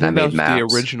 I think that made was maps.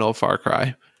 the original Far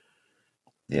Cry.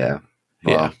 Yeah.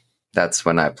 Well, Yeah. That's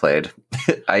when I played.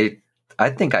 I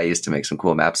think I used to make some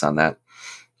cool maps on that,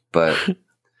 but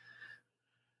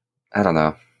I don't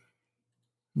know.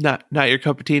 Not your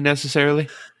cup of tea necessarily.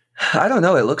 I don't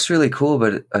know. It looks really cool,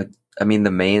 but I mean,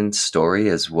 the main story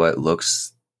is what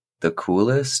looks the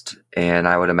coolest, and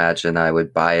I would imagine I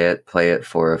would buy it, play it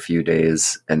for a few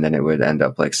days, and then it would end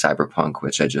up like Cyberpunk,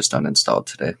 which I just uninstalled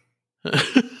today.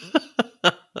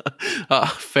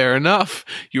 Fair enough.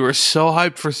 You were so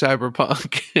hyped for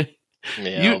Cyberpunk.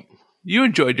 Yeah. You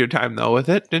enjoyed your time though with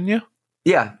it, didn't you?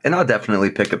 Yeah, and I'll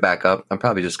definitely pick it back up. I'm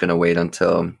probably just going to wait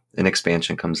until an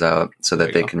expansion comes out so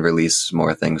that they can release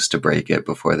more things to break it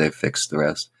before they fix the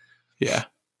rest. Yeah,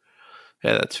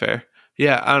 that's fair.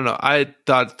 Yeah, I don't know. I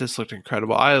thought this looked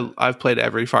incredible. I've played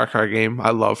every Far Cry game.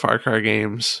 I love Far Cry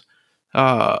games,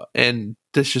 and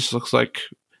this just looks like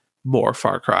more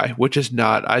Far Cry, which is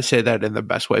not. I say that in the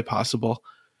best way possible.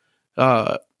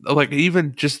 Like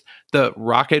even just the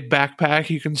rocket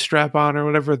backpack you can strap on or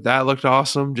whatever, that looked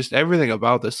awesome. Just everything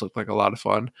about this looked like a lot of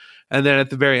fun. And then at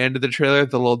the very end of the trailer,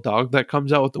 the little dog that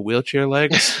comes out with the wheelchair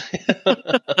legs.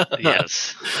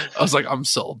 Yes. I was like, I'm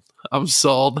sold.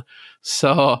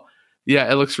 So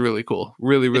yeah, it looks really cool.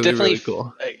 Really, really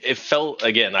cool. It felt,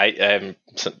 again, I haven't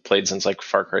played since like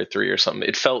Far Cry 3 or something.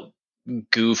 It felt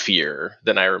goofier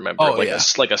than I remember. Oh,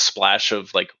 like a splash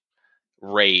of like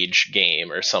rage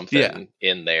game or something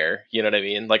in there. You know what I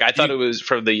mean? Like I thought it was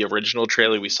from the original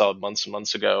trailer we saw months and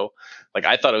months ago. Like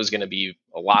I thought it was going to be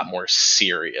a lot more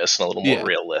serious and a little more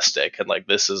realistic. And like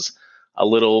this is a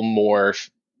little more,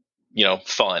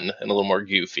 fun and a little more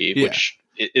goofy, which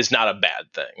is not a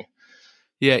bad thing.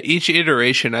 Yeah, each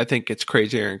iteration I think gets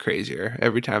crazier and crazier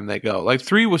every time they go. Like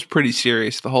 3 was pretty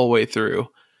serious the whole way through.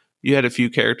 You had a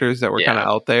few characters that were kind of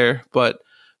out there,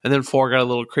 and then 4 got a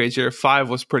little crazier. 5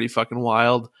 was pretty fucking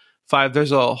wild. 5,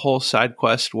 there's a whole side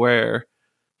quest where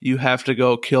you have to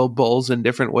go kill bulls in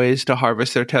different ways to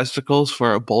harvest their testicles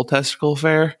for a bull testicle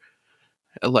fair.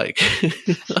 Like,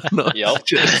 yep.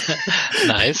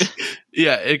 Nice.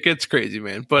 Yeah, it gets crazy,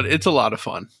 man. But it's a lot of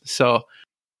fun. So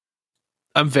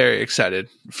I'm very excited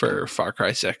for Far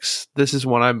Cry 6. This is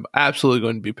one I'm absolutely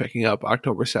going to be picking up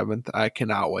October 7th. I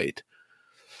cannot wait.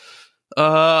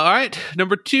 All right,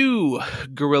 number 2,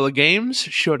 Guerrilla Games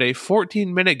showed a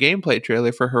 14-minute gameplay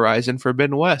trailer for Horizon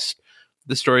Forbidden West.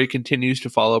 The story continues to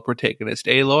follow protagonist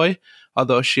Aloy,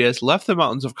 although she has left the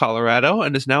mountains of Colorado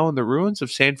and is now in the ruins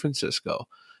of San Francisco.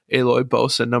 Aloy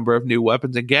boasts a number of new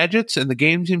weapons and gadgets, and the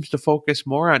game seems to focus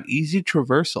more on easy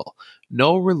traversal.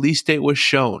 No release date was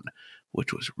shown,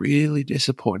 which was really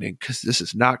disappointing because this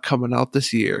is not coming out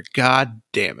this year. God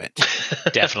damn it.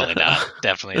 Definitely not.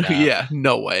 Yeah,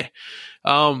 no way.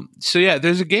 So yeah,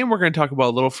 there's a game we're going to talk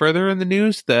about a little further in the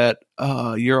news that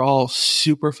you're all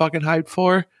super fucking hyped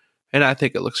for, and I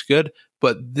think it looks good.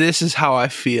 But this is how I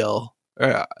feel,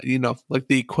 like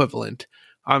the equivalent.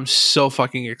 I'm so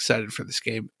fucking excited for this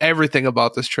game. Everything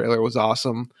about this trailer was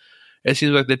awesome. It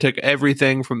seems like they took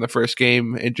everything from the first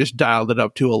game and just dialed it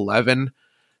up to 11.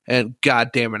 And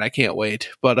god damn it, I can't wait.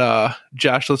 But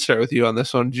Josh, let's start with you on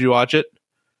this one. Did you watch it?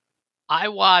 I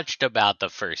watched about the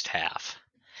first half.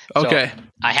 Okay. So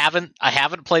I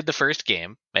haven't played the first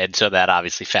game, and so that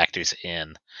obviously factors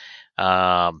in.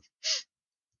 But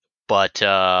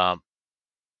I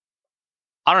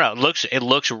don't know. It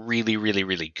looks really, really,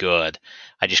 really good.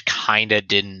 I just kind of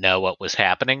didn't know what was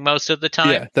happening most of the time.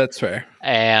 Yeah, that's fair.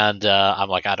 And I'm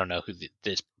like, I don't know who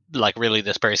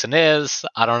this person is.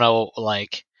 I don't know.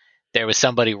 Like, there was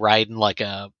somebody riding like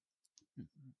a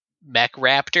mech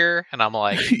raptor, and I'm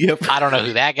like, Yep. I don't know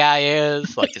who that guy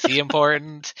is. Like, is he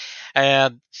important?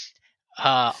 And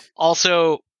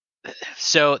also,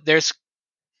 so there's,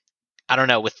 I don't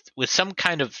know, with some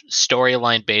kind of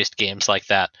storyline based games like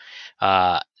that,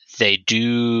 they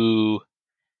do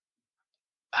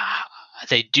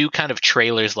kind of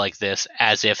trailers like this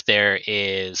as if there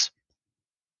is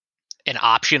an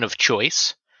option of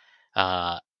choice.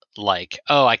 Like,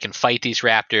 oh, I can fight these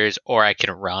raptors or I can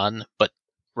run, but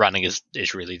running is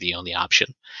really the only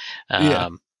option.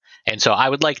 And so I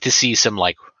would like to see some,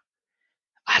 like,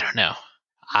 I don't know.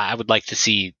 I would like to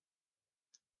see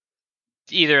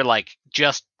either like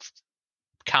just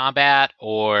combat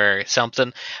or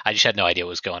something. I just had no idea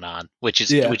what was going on, which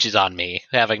is on me,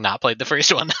 having not played the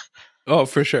first one. Oh,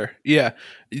 for sure. Yeah.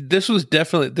 This was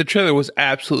definitely, the trailer was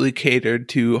absolutely catered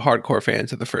to hardcore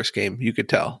fans of the first game. You could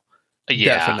tell.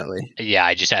 Yeah, Definitely. yeah.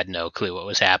 I just had no clue what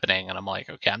was happening, and I'm like,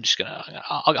 okay, I'm just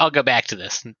I'll go back to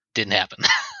this. Didn't happen.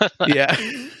 Yeah.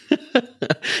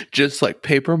 Just like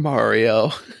Paper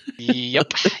Mario.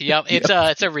 Yep. It's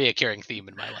a reoccurring theme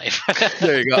in my life.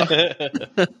 There you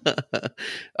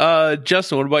go.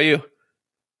 Justin, what about you?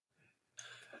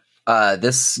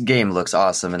 This game looks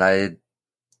awesome, and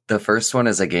the first one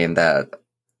is a game that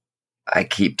I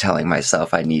keep telling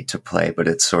myself I need to play, but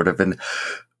it's sort of in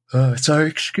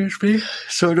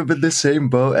sort of in the same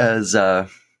boat as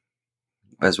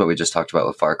what we just talked about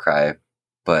with Far Cry.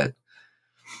 But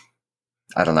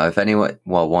I don't know if anyone.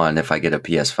 Well, one, if I get a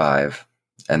PS5,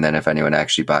 and then if anyone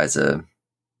actually buys a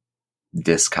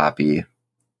disc copy,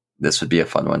 this would be a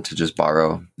fun one to just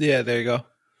borrow. Yeah, there you go.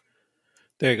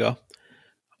 There you go.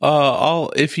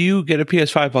 If you get a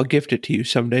PS5, I'll gift it to you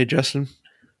someday, Justin.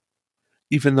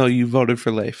 Even though you voted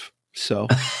for Leif, so.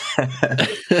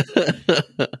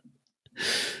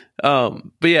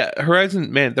 But yeah,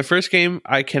 Horizon, man, the first game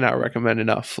I cannot recommend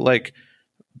enough. Like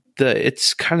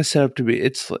it's kind of set up to be.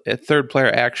 It's a third-player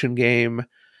action game.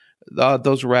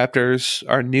 Those raptors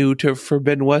are new to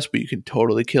Forbidden West, but you can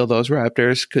totally kill those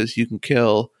raptors because you can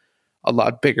kill a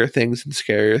lot bigger things and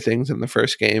scarier things in the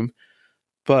first game.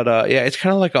 But yeah, it's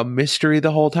kind of like a mystery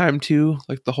the whole time too.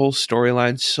 Like the whole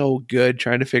storyline's so good,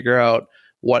 trying to figure out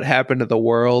what happened to the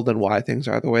world and why things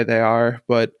are the way they are.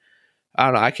 But I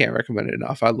don't know, I can't recommend it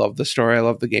enough. I love the story, I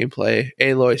love the gameplay.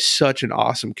 Aloy's such an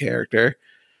awesome character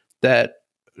that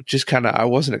just kind of I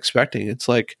wasn't expecting. It's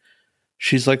like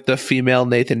she's like the female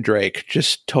Nathan Drake,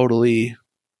 just totally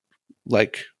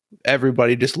like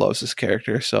everybody just loves this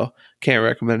character. So can't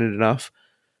recommend it enough.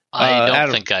 I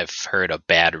don't think I've heard a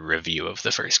bad review of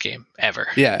the first game ever.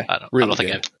 Yeah, I don't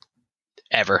think I've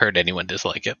ever heard anyone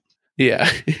dislike it.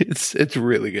 Yeah, it's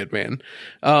really good, man.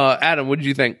 Adam, what did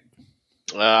you think?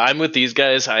 I'm with these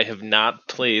guys. I have not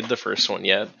played the first one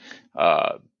yet,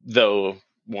 though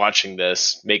watching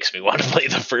this makes me want to play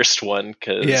the first one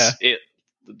because it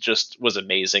just was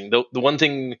amazing. The one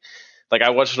thing, like I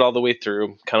watched it all the way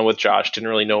through, kind of with Josh, didn't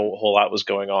really know a whole lot was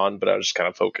going on, but I was just kind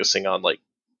of focusing on like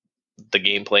the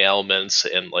gameplay elements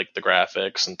and like the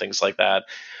graphics and things like that.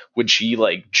 When she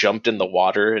like jumped in the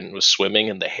water and was swimming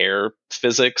and the hair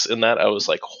physics in that, I was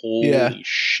like, holy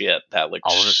shit, that looked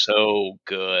so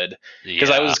good.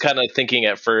 Because I was kind of thinking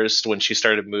at first when she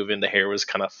started moving, the hair was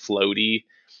kind of floaty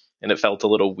and it felt a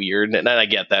little weird. And I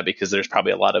get that because there's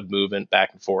probably a lot of movement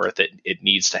back and forth. It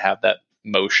needs to have that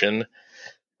motion.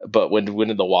 But when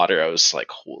in the water, I was like,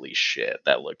 holy shit,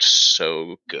 that looked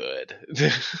so good.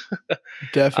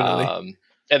 Definitely.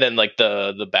 And then like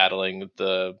the battling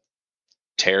the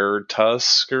Terror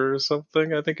Tusk or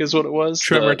something, I think is what it was.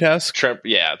 Tremor Tusk.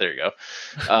 Yeah, there you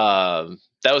go.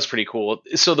 That was pretty cool.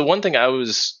 So the one thing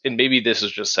and maybe this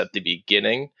is just at the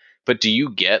beginning, but do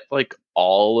you get like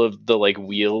all of the like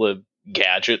wheel of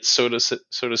gadgets, so to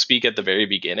speak, at the very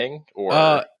beginning?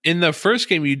 Or in the first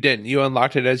game you didn't. You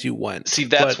unlocked it as you went. See,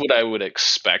 that's what I would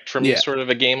expect from sort of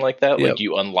a game like that. Like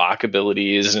you unlock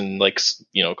abilities and like,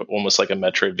 you know, almost like a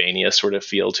Metroidvania sort of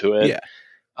feel to it. Yeah.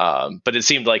 But it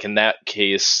seemed like in that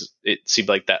case, it seemed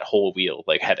like that whole wheel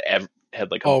like had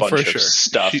like a bunch of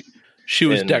stuff. She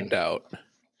was decked out.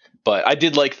 But I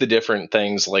did like the different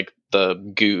things, like the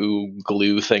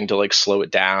glue thing to like slow it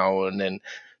down, and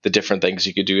the different things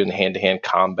you could do in hand-to-hand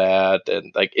combat,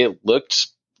 and like it looked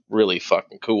really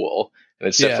fucking cool. And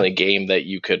it's definitely a game that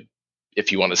you could,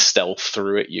 if you want to stealth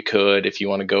through it, you could. If you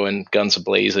want to go in guns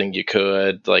a-blazing, you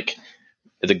could. Like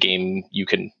the game, you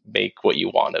can make what you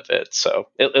want of it. So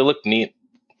it looked neat.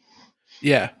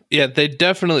 Yeah, they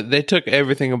took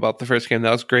everything about the first game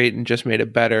that was great and just made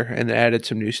it better and added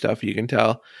some new stuff. You can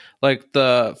tell, like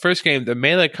the first game, the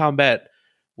melee combat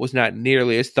was not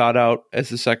nearly as thought out as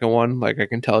the second one. Like I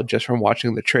can tell just from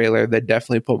watching the trailer, they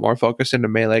definitely put more focus into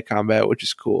melee combat, which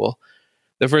is cool.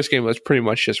 The first game was pretty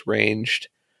much just ranged.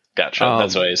 Gotcha.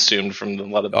 That's what I assumed from a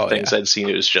lot of the things I'd seen.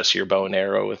 It was just your bow and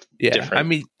arrow with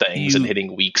different things and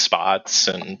hitting weak spots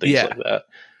and things like that.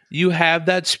 You have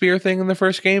that spear thing in the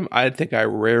first game. I think I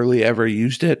rarely ever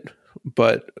used it,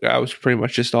 but I was pretty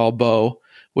much just all bow,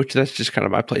 which that's just kind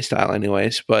of my play style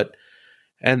anyways.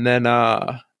 And then,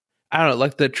 I don't know,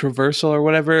 like the traversal or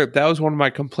whatever, that was one of my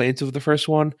complaints of the first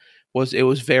one, was it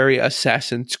was very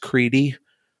Assassin's Creed-y,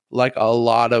 like a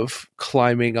lot of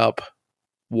climbing up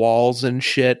walls and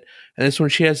shit. And this one,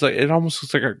 she has like, it almost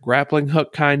looks like a grappling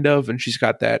hook kind of, and she's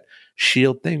got that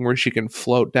shield thing where she can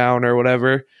float down or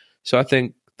whatever. So I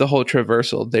think the whole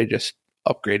traversal, they just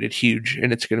upgraded huge,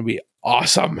 and it's going to be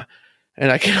awesome.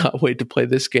 And I cannot wait to play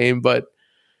this game. But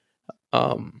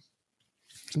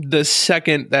The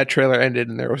second that trailer ended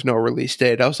and there was no release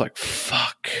date, I was like,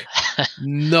 fuck,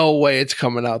 no way it's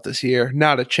coming out this year.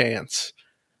 Not a chance.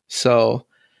 So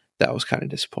that was kind of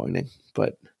disappointing.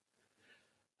 But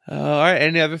all right,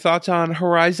 any other thoughts on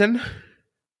Horizon?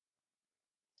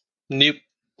 Nope.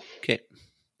 Okay.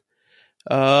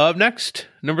 Up next,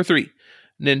 number 3.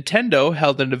 Nintendo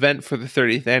held an event for the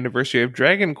 30th anniversary of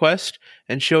Dragon Quest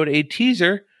and showed a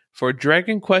teaser for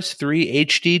Dragon Quest III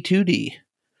HD 2D,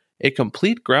 a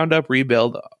complete ground-up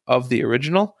rebuild of the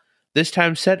original, this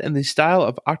time set in the style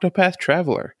of Octopath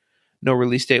Traveler. No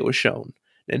release date was shown.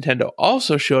 Nintendo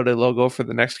also showed a logo for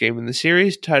the next game in the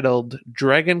series titled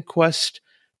Dragon Quest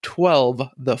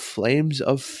XII: The Flames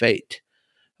of Fate.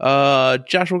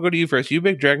 Josh, we'll go to you first. You a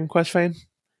big Dragon Quest fan?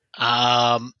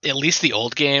 At least the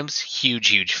old games,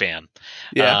 huge fan.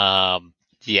 Yeah.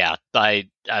 Yeah, I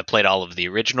played all of the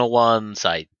original ones.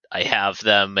 I have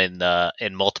them in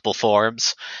multiple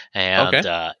forms,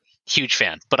 and huge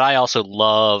fan. But I also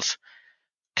love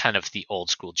kind of the old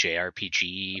school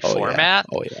JRPG format.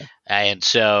 Oh yeah. And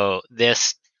so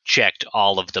this checked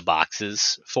all of the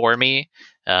boxes for me.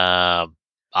 I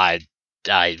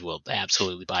will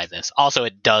absolutely buy this. Also,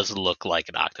 it does look like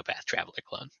an Octopath Traveler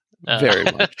clone. Very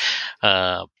much.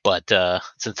 But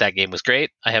since that game was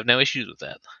great, I have no issues with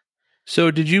that.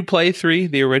 So did you play 3,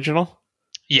 the original?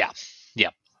 Yeah.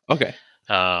 Okay.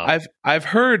 I've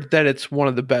heard that it's one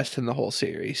of the best in the whole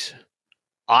series.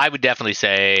 I would definitely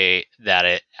say that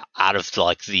it, out of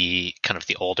like the kind of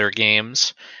the older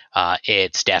games,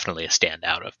 it's definitely a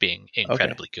standout of being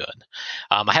incredibly good.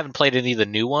 I haven't played any of the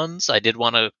new ones. I did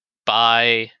want to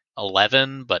buy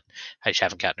 11, but I just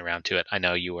haven't gotten around to it. I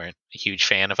know you weren't a huge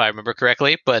fan, if I remember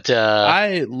correctly, but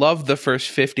I loved the first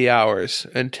 50 hours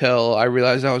until I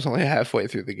realized I was only halfway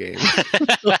through the game.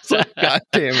 I was like, God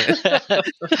damn it.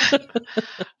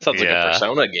 Sounds like a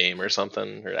Persona game or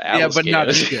something. Or Alice but game. Not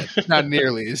as good. Not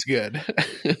nearly as good.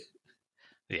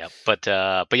 Yeah, but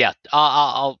yeah,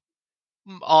 I'll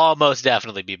most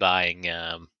definitely be buying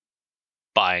the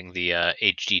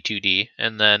HD 2D,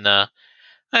 and then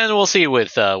we'll see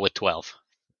with 12.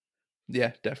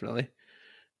 Yeah, definitely.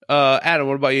 Adam,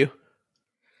 what about you?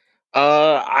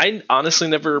 I honestly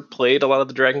never played a lot of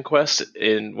the Dragon Quest.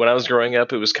 And when I was growing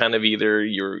up, it was kind of either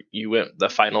you went the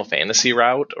Final Fantasy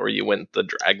route or you went the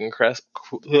Dragon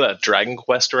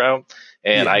Quest route.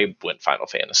 And Yeah. I went Final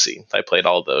Fantasy. I played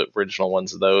all the original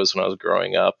ones of those when I was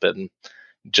growing up, and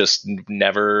just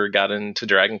never got into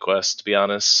Dragon Quest, to be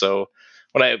honest. So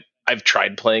when I've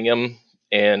tried playing them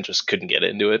and just couldn't get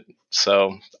into it.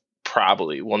 So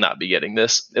probably will not be getting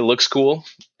this. It looks cool,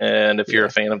 and if you're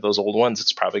a fan of those old ones,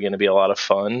 it's probably going to be a lot of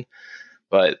fun.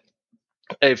 But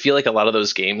I feel like a lot of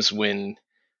those games, when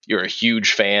you're a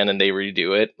huge fan and they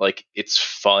redo it, like, it's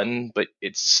fun, but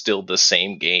it's still the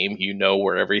same game. You know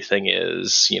where everything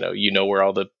is, you know where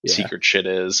all the secret shit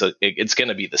is. It's going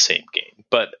to be the same game.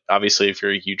 But obviously, if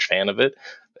you're a huge fan of it,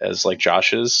 as like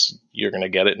Josh is, you're going to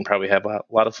get it and probably have a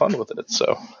lot of fun with it.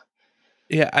 So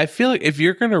yeah, I feel like if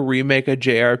you're going to remake a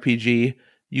JRPG,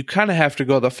 you kind of have to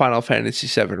go the Final Fantasy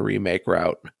VII remake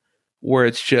route, where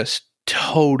it's just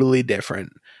totally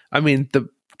different. I mean, the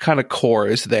kind of core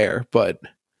is there, but...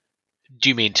 Do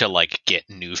you mean to, like, get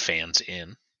new fans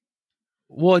in?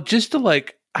 Well, just to,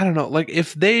 like, I don't know, like,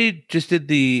 if they just did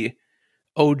the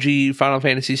OG Final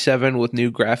Fantasy VII with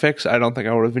new graphics, I don't think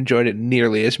I would have enjoyed it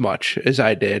nearly as much as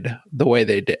I did the way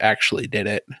they actually did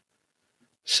it.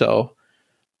 So...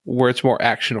 where it's more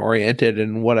action oriented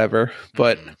and whatever,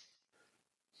 but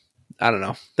I don't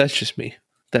know. That's just me.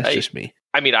 Just me.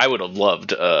 I mean, I would have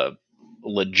loved a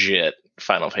legit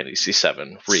Final Fantasy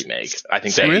VII remake. I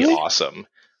think that'd be awesome.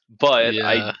 But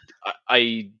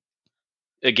I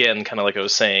again, kind of like I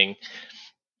was saying,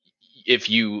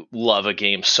 if you love a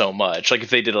game so much, like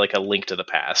if they did like a Link to the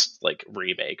Past like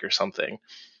remake or something,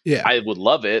 I would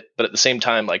love it. But at the same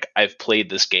time, like, I've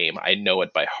played this game, I know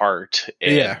it by heart,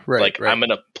 and I'm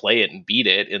gonna play it and beat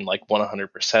it and like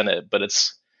 100% it, but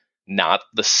it's not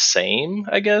the same,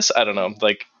 I guess. I don't know.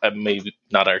 Like, I'm maybe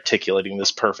not articulating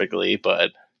this perfectly,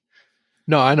 but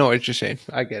no, I know what you're saying.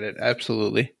 I get it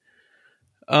absolutely.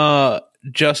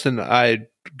 Justin, I'm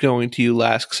going to you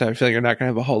last because I feel like you're not gonna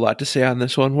have a whole lot to say on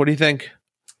this one. What do you think?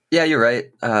 Yeah, you're right.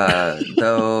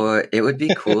 Though it would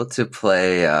be cool to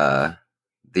play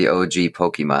the OG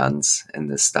Pokemons in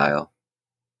this style.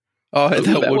 Oh,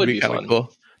 that would be kind of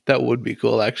cool. That would be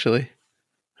cool, actually.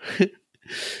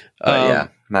 Yeah,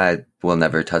 I will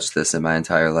never touch this in my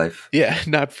entire life. Yeah,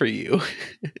 not for you.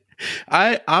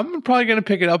 I'm probably going to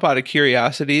pick it up out of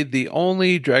curiosity. The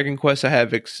only Dragon Quest I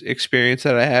have experience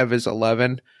that I have is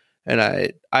 11,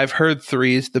 and I've heard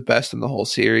 3 is the best in the whole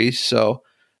series, so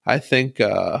I think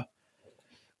I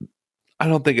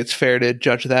don't think it's fair to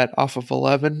judge that off of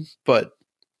 11, but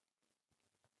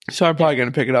so I'm probably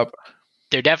going to pick it up.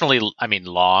 They're definitely,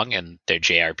 long, and they're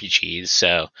JRPGs,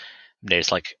 so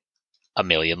there's like a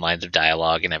million lines of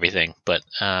dialogue and everything. But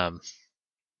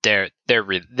they're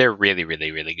really,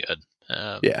 really, really good.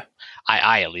 Yeah,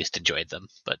 I at least enjoyed them,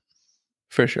 but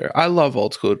for sure, I love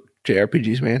old school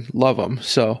JRPGs, man. Love them.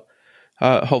 So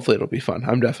hopefully it'll be fun.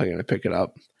 I'm definitely going to pick it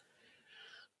up.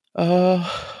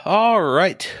 All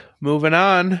right, moving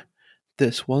on.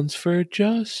 This one's for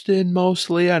Justin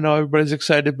mostly. I know everybody's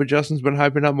excited, but Justin's been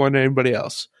hyping up more than anybody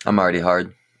else. I'm already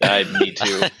hard. Me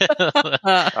too.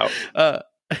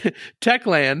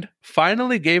 Techland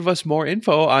finally gave us more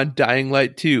info on Dying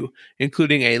Light 2,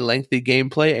 including a lengthy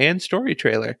gameplay and story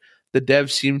trailer. The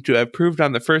devs seem to have proved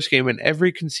on the first game in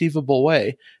every conceivable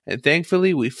way, and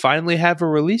thankfully we finally have a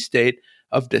release date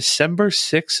of December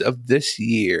 6th of this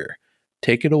year.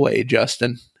 Take it away,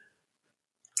 Justin.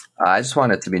 I just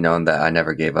want it to be known that I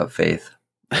never gave up faith.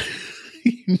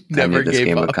 Never I knew this gave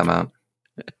game up. would come out.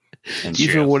 And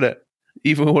Even when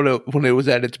it was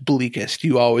at its bleakest,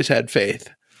 you always had faith.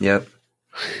 Yep.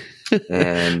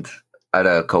 And I had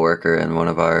a coworker in one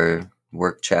of our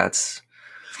work chats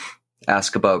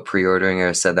ask about pre-ordering,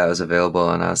 or said that was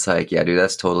available, and I was like, yeah, dude,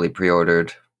 that's totally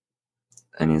pre-ordered.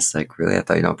 And he's like, really? I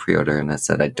thought you don't pre-order. And I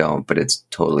said, I don't, but it's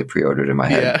totally pre-ordered in my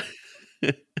head. Yeah.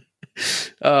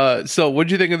 So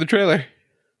what'd you think of the trailer?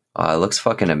 It looks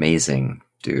fucking amazing,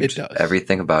 dude. It does.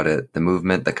 Everything about it, the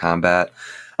movement, the combat.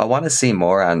 I want to see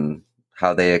more on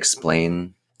how they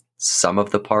explain some of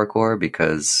the parkour,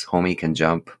 because homie can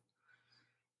jump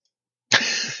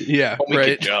Yeah, We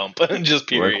right. could jump, just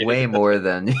period. like way more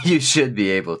than you should be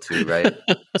able to, right?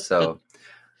 So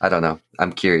I don't know.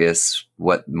 I'm curious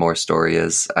what more story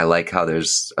is. I like how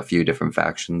there's a few different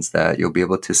factions that you'll be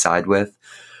able to side with,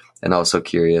 and also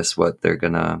curious what they're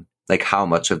gonna, like, how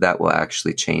much of that will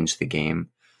actually change the game.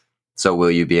 So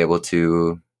will you be able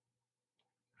to,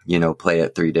 play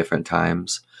it 3 different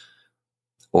times?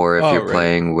 Or if you're right.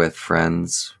 playing with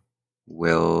friends,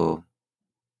 I'm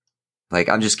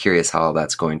just curious how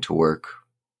that's going to work.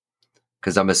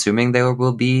 Because I'm assuming there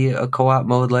will be a co-op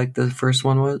mode like the first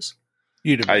one was.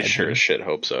 You'd I imagine. sure as shit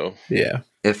hope so. Yeah.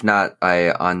 If not,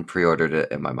 I unpre-ordered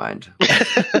it in my mind.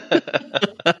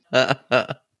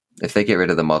 If they get rid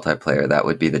of the multiplayer, that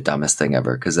would be the dumbest thing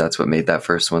ever, because that's what made that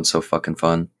first one so fucking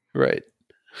fun. Right.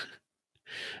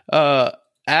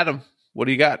 Adam, what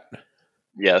do you got?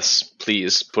 Yes,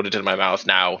 please put it in my mouth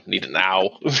now. Need it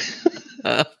now.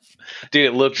 Dude,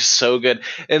 it looked so good.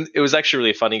 And it was actually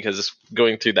really funny because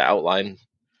going through the outline,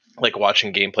 like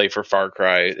watching gameplay for Far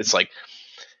Cry, it's like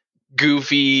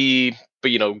goofy,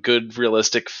 but good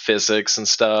realistic physics and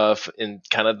stuff, and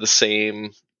kind of the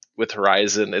same with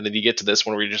Horizon. And then you get to this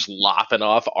one where you're just lopping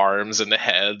off arms and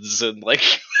heads, and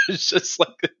like it's just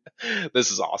like,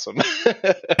 this is awesome.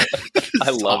 I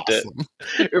loved it.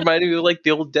 It reminded me of like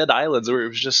the old Dead Islands, where it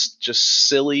was just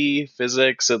silly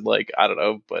physics and like, I don't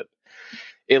know, but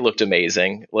it looked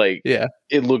amazing. Like, Yeah.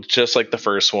 it looked just like the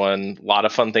first one. A lot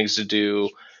of fun things to do.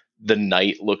 The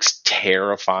night looks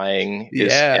terrifying,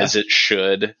 as it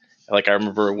should. Like, I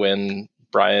remember when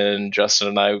Brian, Justin,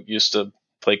 and I used to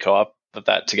play co-op of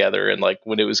that together, and like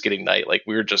when it was getting night, like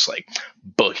we were just like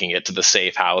booking it to the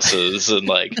safe houses, and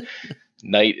like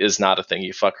night is not a thing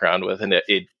you fuck around with, and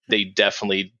they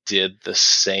definitely did the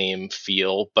same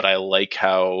feel. But I like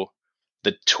how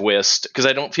the twist, because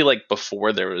I don't feel like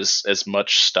before there was as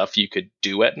much stuff you could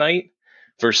do at night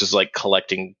versus like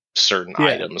collecting certain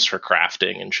items for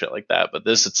crafting and shit like that. But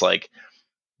this, it's like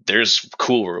there's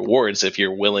cool rewards if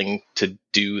you're willing to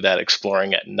do that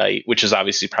exploring at night, which is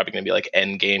obviously probably going to be like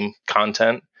end game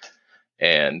content.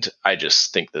 And I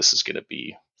just think this is going to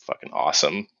be fucking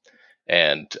awesome.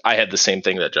 And I had the same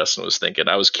thing that Justin was thinking.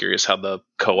 I was curious how the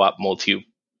co-op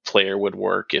multiplayer would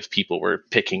work if people were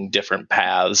picking different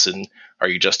paths, and are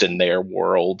you just in their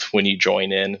world when you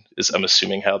join in, is I'm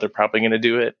assuming how they're probably going to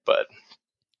do it, but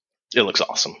it looks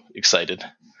awesome. Excited.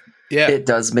 Yeah. It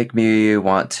does make me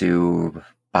want to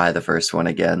buy the first one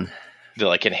again. The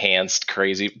like enhanced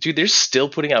crazy, dude, they're still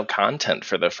putting out content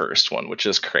for the first one, which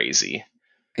is crazy.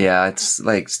 Yeah, it's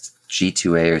like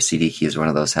G2A or CD Keys, one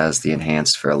of those has the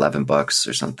enhanced for $11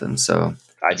 or something. So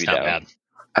I'd be It's not down. bad.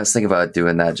 I was thinking about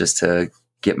doing that just to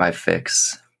get my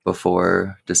fix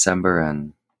before December,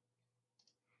 and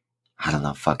I don't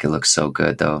know. Fuck, it looks so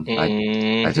good though.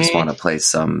 I just want to play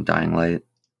some Dying Light.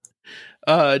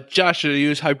 Josh, are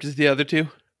you as hyped as the other two?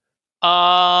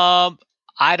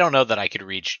 I don't know that I could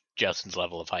reach Justin's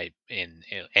level of hype in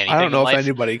anything. I don't know in life. if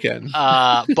anybody can.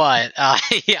 But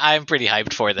yeah, I'm pretty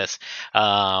hyped for this.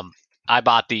 I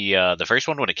bought the first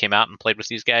one when it came out and played with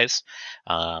these guys,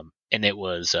 and it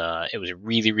was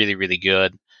really really really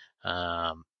good.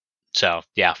 So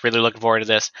yeah, really looking forward to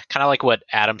this. Kind of like what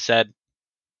Adam said.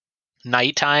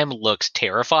 Nighttime looks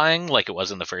terrifying, like it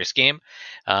was in the first game,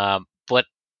 but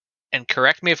and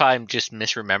correct me if I'm just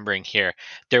misremembering here.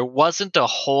 There wasn't a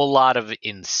whole lot of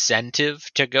incentive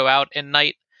to go out at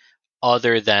night,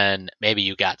 other than maybe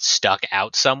you got stuck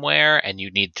out somewhere and you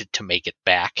needed to make it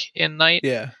back in night.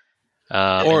 Yeah.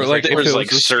 Or like there was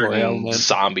like a story certain element.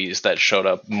 zombies that showed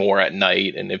up more at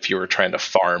night, and if you were trying to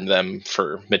farm them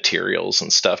for materials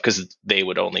and stuff, because they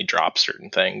would only drop certain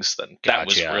things, then that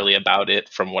was Gotcha. really about it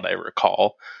from what I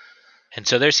recall. And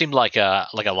so there seemed like a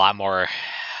lot more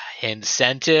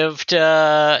incentive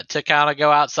to kind of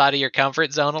go outside of your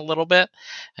comfort zone a little bit,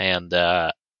 and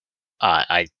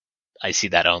I see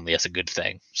that only as a good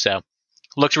thing. So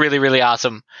looks really really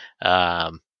awesome.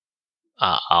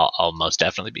 I'll most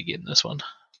definitely be getting this one.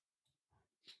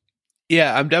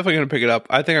 Yeah, I'm definitely going to pick it up.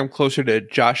 I think I'm closer to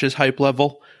Josh's hype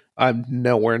level. I'm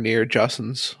nowhere near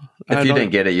Justin's. If you didn't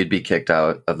get it, you'd be kicked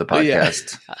out of the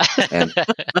podcast and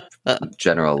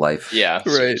general life. Yeah, Right.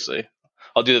 seriously.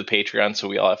 I'll do the Patreon, so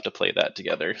we all have to play that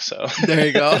together. So There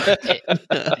you go.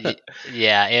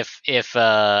 Yeah,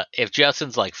 if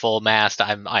Justin's like full mast,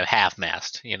 I'm half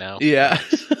mast. You know. Yeah.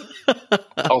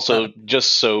 also,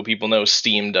 just so people know,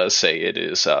 Steam does say it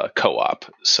is co-op,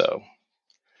 so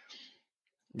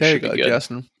There you should be go, good.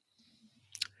 Justin.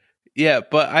 Yeah,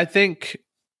 but I think,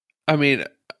 I mean,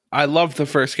 I loved the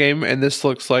first game, and this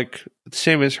looks like the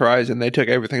same as Horizon. They took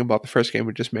everything about the first game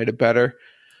and just made it better.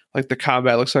 Like the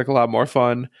combat looks like a lot more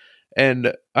fun.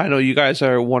 And I know you guys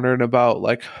are wondering about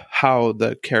like how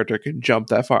the character can jump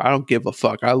that far. I don't give a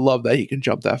fuck. I love that he can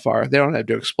jump that far. They don't have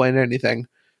to explain anything.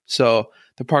 So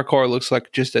the parkour looks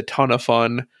like just a ton of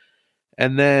fun.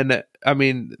 And then, I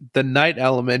mean, the night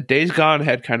element, Days Gone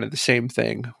had kind of the same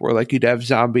thing where like you'd have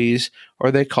zombies,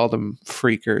 or they called them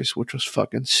freakers, which was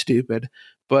fucking stupid.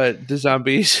 But the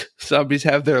zombies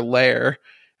have their lair,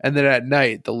 and then at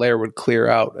night the lair would clear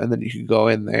out, and then you could go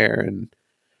in there and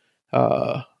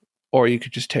or you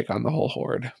could just take on the whole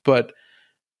horde. But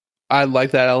I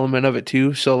like that element of it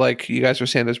too. So like you guys were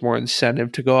saying, there's more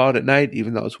incentive to go out at night,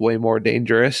 even though it's way more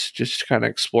dangerous, just to kind of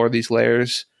explore these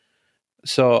lairs.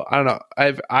 So I don't know.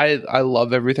 I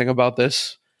love everything about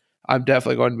this. I'm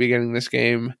definitely going to be getting this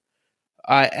game.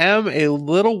 I am a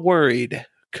little worried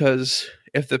because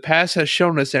if the past has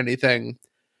shown us anything,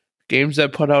 games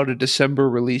that put out a December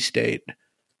release date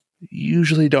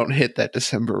usually don't hit that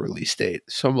December release date.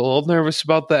 So I'm a little nervous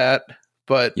about that.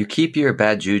 But You keep your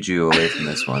bad juju away from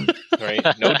this one. Right?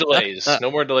 No delays. No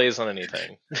more delays on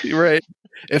anything. right,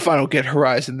 if I don't get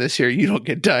Horizon this year, you don't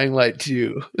get Dying Light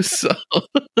 2.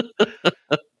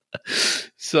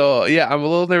 So yeah, I'm a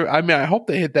little nervous. I mean, I hope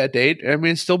they hit that date. I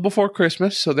mean, it's still before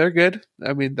Christmas, so they're good.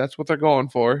 I mean, that's what they're going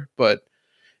for. But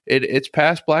it's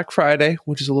past Black Friday,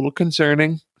 which is a little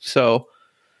concerning. So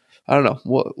I don't know.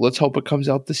 Well, let's hope it comes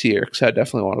out this year because I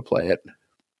definitely want to play it.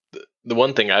 The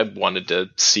one thing I wanted to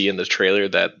see in the trailer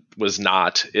that was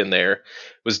not in there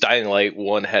was Dying Light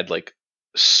 1 had like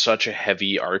such a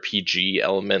heavy RPG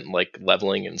element, like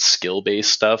leveling and skill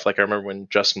based stuff. Like I remember when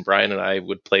Justin Bryan and I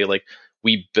would play, like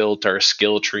we built our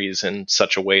skill trees in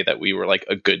such a way that we were like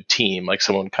a good team. Like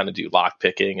someone would kind of do lock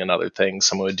picking and other things.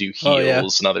 Someone would do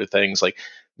heals and other things. Like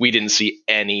we didn't see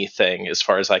anything as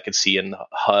far as I could see in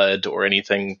HUD or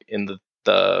anything in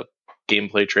the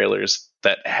gameplay trailers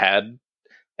that had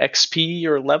XP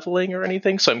or leveling or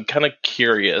anything. So I'm kind of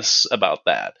curious about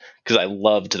that because I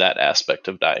loved that aspect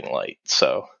of Dying Light.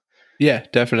 So yeah,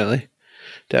 definitely.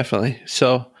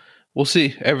 So we'll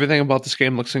see. Everything about this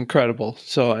game looks incredible.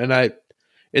 So, and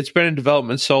it's been in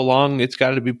development so long, it's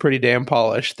got to be pretty damn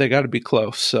polished. They got to be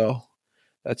close. So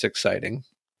that's exciting.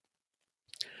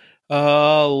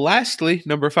 Lastly,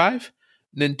 number 5,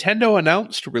 Nintendo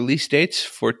announced release dates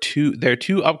for their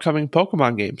two upcoming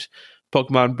Pokemon games.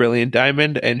 Pokemon Brilliant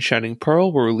Diamond and Shining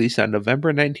Pearl were released on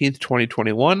November 19th,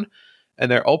 2021,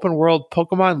 and their open-world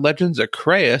Pokemon Legends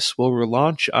Arceus will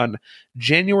relaunch on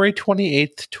January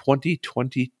 28th,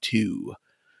 2022.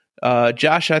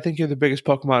 Josh, I think you're the biggest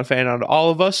Pokemon fan out of all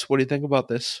of us. What do you think about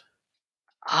this?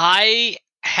 I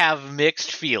have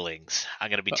mixed feelings. I'm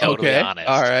going to be totally honest.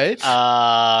 All right.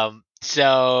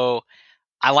 So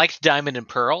I liked Diamond and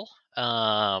Pearl,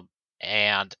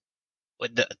 and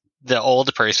the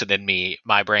old person in me,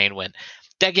 my brain went,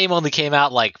 that game only came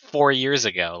out like 4 years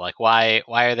ago. Like, why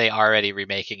are they already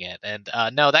remaking it? And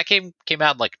no, that game came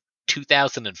out in like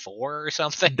 2004 or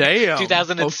something. Damn.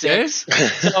 2006. Okay.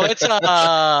 So it's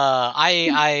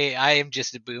I am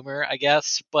just a boomer, I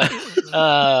guess. But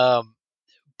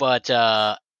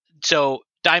so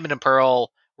Diamond and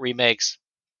Pearl remakes,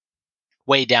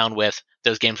 way down with.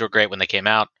 Those games were great when they came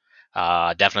out.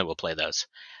 Definitely will play those.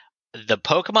 The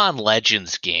Pokemon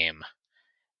Legends game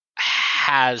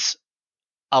has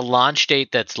a launch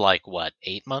date that's like, what,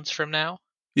 8 months from now?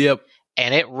 Yep.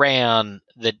 And it ran,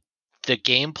 the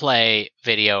gameplay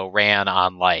video ran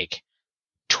on like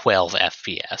 12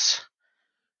 FPS.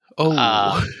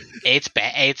 Oh. It's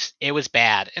bad. It was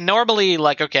bad. And normally,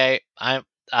 like, okay,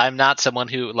 I'm not someone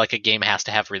who, like, a game has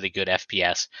to have really good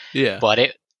FPS. Yeah.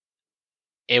 But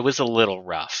it was a little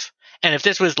rough. And if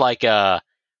this was like a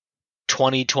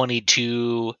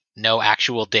 2022, no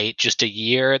actual date, just a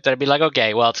year, then I'd be like,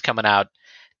 okay, well, it's coming out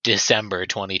December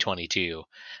 2022.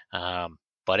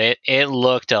 But it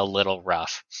looked a little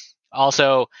rough.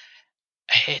 Also,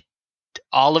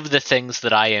 all of the things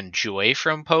that I enjoy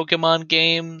from Pokemon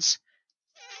games,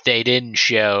 they didn't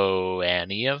show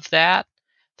any of that.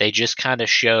 They just kind of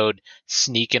showed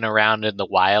sneaking around in the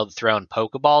wild, throwing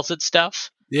Pokeballs at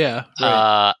stuff. Yeah.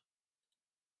 Right.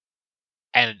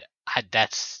 And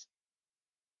that's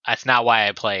not why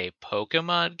I play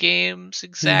Pokemon games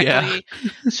exactly.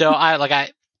 Yeah. So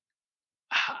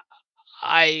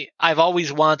I've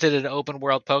always wanted an open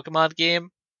world Pokemon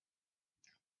game,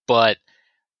 but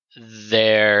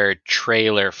their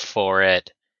trailer for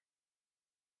it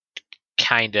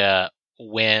kind of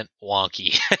went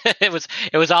wonky. It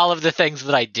was all of the things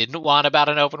that I didn't want about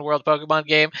an open world Pokemon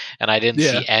game, and I didn't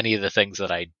see any of the things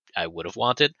that I would have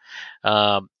wanted.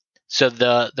 So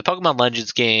the Pokemon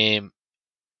Legends game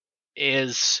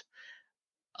is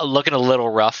looking a little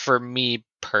rough for me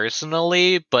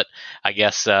personally, but I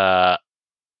guess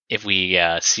if we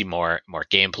see more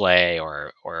gameplay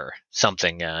or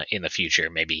something in the future,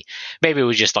 maybe it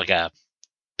was just like a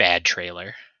bad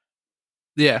trailer.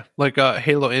 Yeah, like a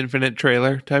Halo Infinite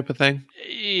trailer type of thing.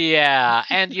 Yeah,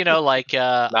 and like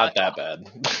not that bad.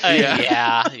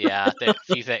 Yeah.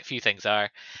 Few things are.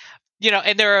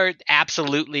 And there are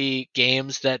absolutely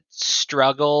games that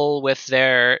struggle with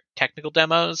their technical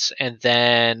demos, and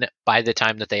then by the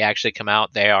time that they actually come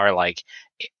out, they are like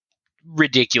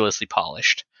ridiculously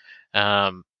polished.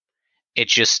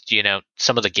 It's just,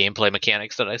 some of the gameplay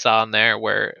mechanics that I saw in there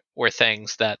were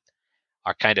things that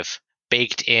are kind of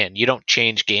baked in. You don't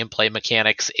change gameplay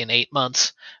mechanics in 8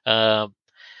 months.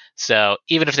 So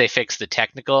even if they fix the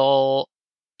technical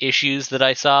issues that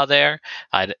I saw there,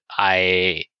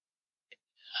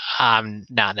 I'm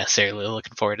not necessarily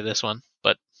looking forward to this one,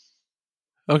 but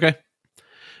okay.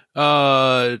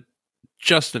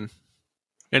 Justin,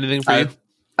 anything for you?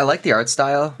 I like the art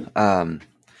style.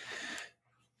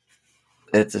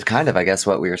 It's kind of, I guess,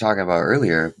 what we were talking about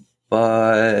earlier,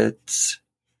 but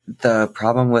the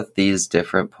problem with these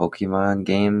different Pokemon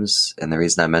games, and the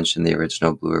reason I mentioned the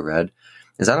original Blue or Red,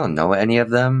 is I don't know any of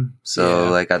them,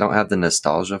 so I don't have the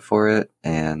nostalgia for it,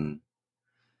 and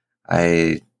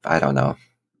I don't know.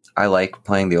 I like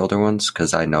playing the older ones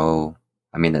because I know,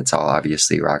 it's all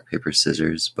obviously rock, paper,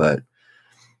 scissors, but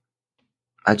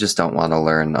I just don't want to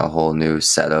learn a whole new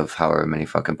set of however many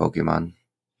fucking Pokemon.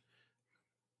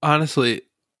 Honestly,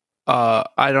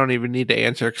 I don't even need to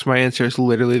answer because my answer is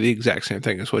literally the exact same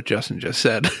thing as what Justin just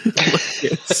said.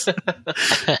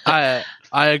 I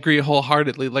agree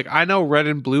wholeheartedly. Like, I know Red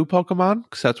and Blue Pokemon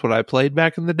because that's what I played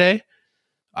back in the day.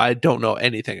 I don't know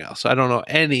anything else. I don't know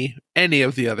any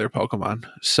of the other Pokemon.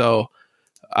 So,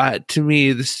 to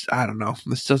me, I don't know.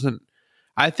 This doesn't.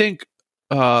 I think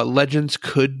Legends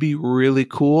could be really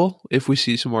cool if we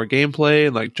see some more gameplay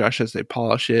and, like Josh says, they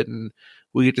polish it and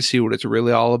we get to see what it's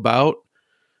really all about.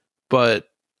 But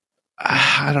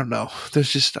I don't know.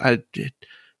 There's just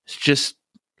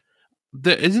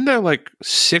isn't there like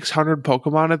 600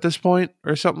 Pokemon at this point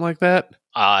or something like that?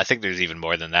 I think there's even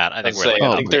more than that. I think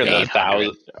I think they're in the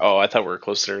 1,000. Oh, I thought we were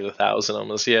closer to 1,000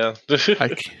 almost. Yeah.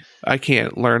 I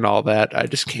can't learn all that. I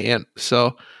just can't.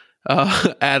 So,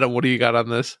 Adam, what do you got on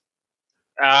this?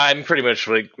 I'm pretty much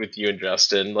like with you and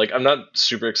Justin. Like, I'm not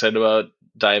super excited about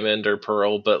Diamond or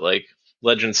Pearl, but like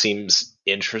Legend seems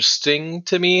interesting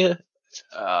to me.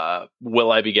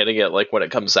 Will I be getting it like when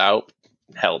it comes out?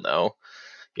 Hell no.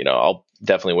 I'll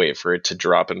definitely wait for it to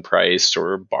drop in price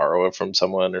or borrow it from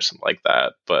someone or something like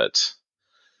that. But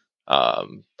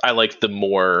I like the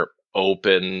more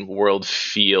open world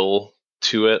feel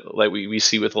to it, like we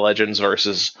see with Legends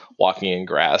versus walking in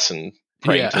grass and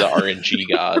praying to the RNG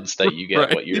gods that you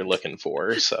get what you're looking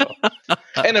for. So,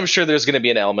 and I'm sure there's going to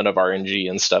be an element of RNG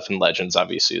and stuff in Legends,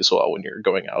 obviously, as well when you're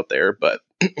going out there. But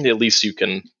at least you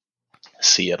can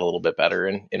see it a little bit better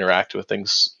and interact with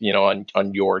things,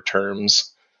 on your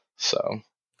terms.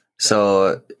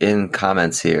 So in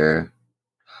comments here,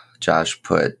 Josh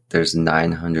put there's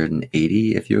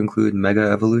 980 if you include Mega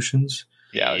Evolutions.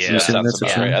 Yeah, Yeah. that sounds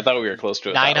That's about right. right. I thought we were close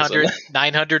to 900, 1,000.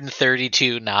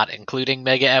 932 not including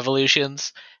Mega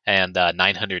Evolutions, and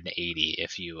 980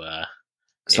 if you.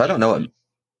 So I don't know what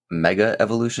Mega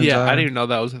Evolutions Yeah, are. I didn't even know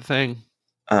that was a thing.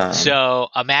 So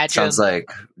imagine Sounds like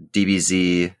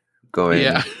DBZ going.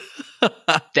 Yeah.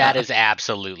 that is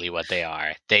absolutely what they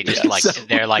are. They just Yeah, so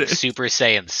they're like it is. Super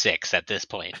Saiyan 6 at this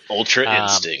point. Ultra Um,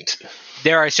 Instinct.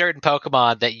 There are certain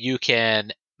Pokemon that you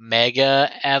can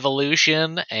Mega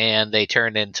Evolution, and they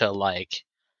turn into like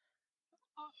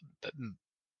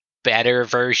better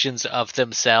versions of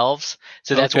themselves.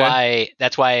 So that's Okay.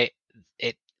 why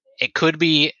it could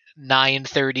be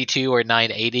 932 or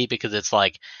 980 because it's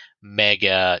like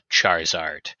Mega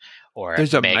Charizard or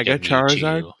There's a Mega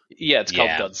Charizard? Mewtwo. Yeah, it's called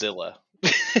Yeah. Godzilla.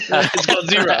 It's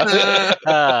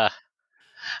Godzilla.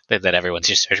 That everyone's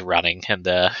just starts running and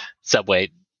the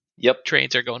subway Yep.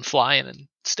 trains are going flying and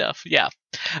stuff. Yeah.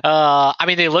 I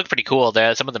mean, they look pretty cool.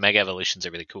 Some of the Mega Evolutions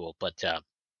are really cool, but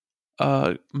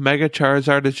Mega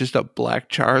Charizard is just a black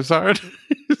Charizard.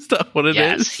 Is that what it is?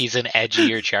 yes, he's an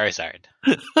edgier Charizard.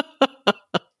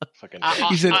 Fucking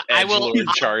He's an I will. Edgelord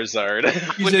Charizard.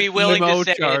 He's Would a be willing limo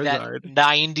to say Charizard. that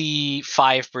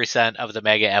 95% of the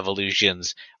Mega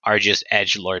Evolutions are just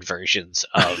edgelord versions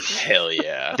of Hell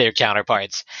yeah. their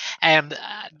counterparts, and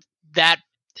that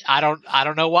I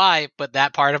don't know why, but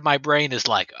that part of my brain is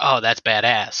like, oh, that's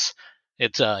badass.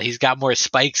 It's he's got more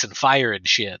spikes and fire and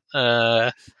shit.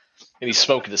 And he's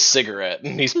smoking a cigarette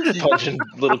and he's punching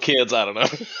little kids. I don't know.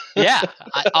 Yeah,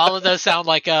 all of those sound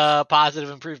like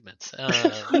positive improvements.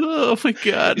 Oh my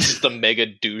god. He's just a mega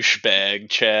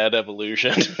douchebag Chad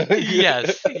evolution.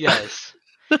 Yes.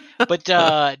 But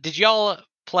did y'all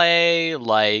play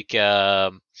like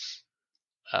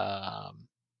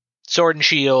Sword and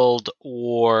Shield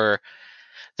or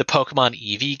the Pokemon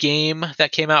Eevee game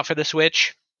that came out for the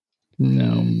Switch?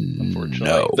 No, unfortunately.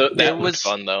 No. That There was was-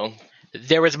 fun though.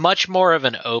 There was much more of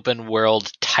an open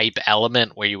world type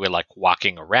element where you were like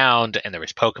walking around and there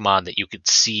was Pokemon that you could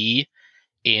see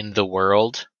in the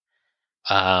world,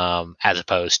 as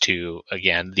opposed to,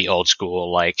 again, the old school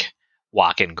like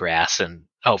walk in grass and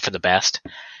hope for the best.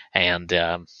 And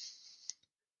I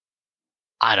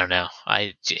don't know.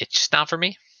 It's just not for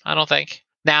me, I don't think.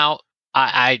 Now,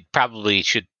 I probably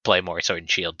should play more Sword and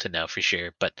Shield to know for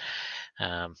sure, but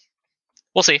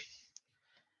we'll see.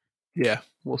 Yeah,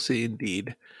 we'll see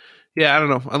indeed. Yeah, I don't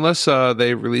know. Unless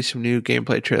they release some new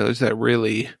gameplay trailers that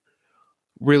really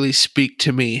speak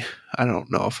to me, I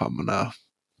don't know if I'm gonna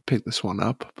pick this one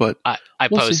up. But I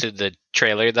We'll see. posted the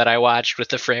trailer that I watched with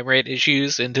the frame rate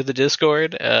issues into the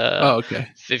Discord. okay,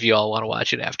 If you all want to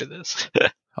watch it after this.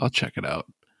 I'll check it out.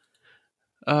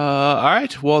 All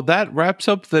right. Well, that wraps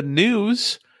up the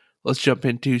news. Let's jump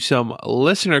into some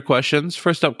listener questions.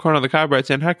 First up, Corn on the Cob writes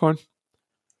in. Hi, Corn.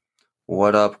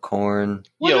 What up, Corn?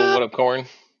 What up, Corn?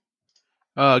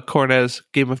 Corn has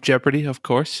Game of Jeopardy, of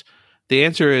course. The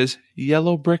answer is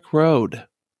Yellow Brick Road.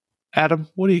 Adam,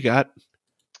 what do you got?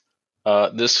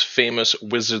 This famous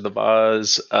Wizard of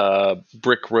Oz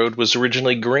brick road was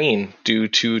originally green due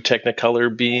to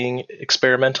Technicolor being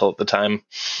experimental at the time.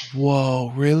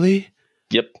 Whoa, really?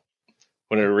 Yep.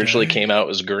 When it originally Dang. came out, it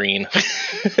was green,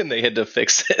 and they had to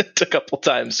fix it a couple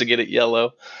times to get it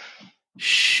yellow.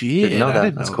 Shit, Didn't know I that.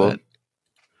 didn't That's know cool. that.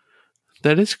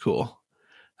 That is cool.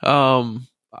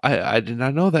 I did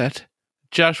not know that.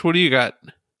 Josh, what do you got?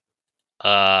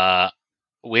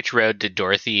 Which road did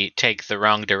Dorothy take the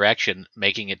wrong direction,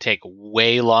 making it take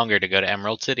way longer to go to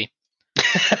Emerald City?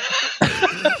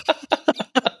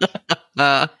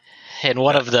 In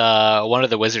one of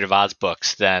the Wizard of Oz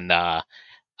books, then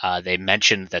they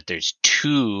mentioned that there's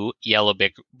two yellow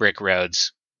brick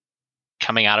roads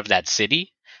coming out of that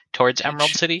city towards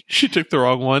Emerald City. She took the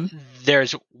wrong one.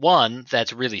 There's one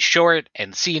that's really short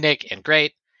and scenic and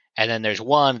great, and then there's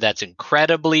one that's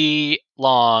incredibly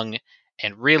long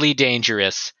and really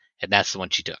dangerous, and that's the one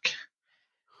she took.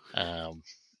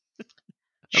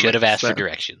 Should have asked for sense.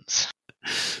 directions.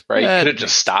 Right? That Could have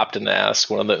just stopped and asked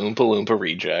one of the Oompa Loompa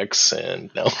rejects, and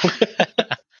no.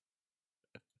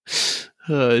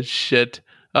 Oh, shit.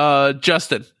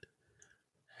 Justin.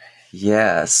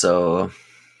 Yeah, so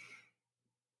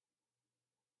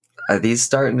are these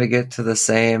starting to get to the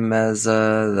same as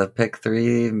the pick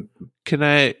 3? Can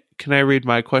I read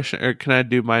my question, or can I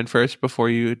do mine first before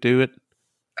you do it?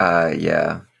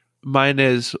 Yeah. Mine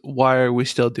is, why are we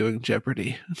still doing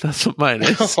Jeopardy? That's what mine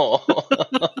is.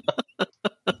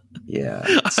 Yeah.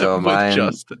 So I'm with mine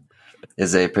Justin.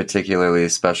 is a particularly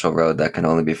special road that can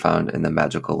only be found in the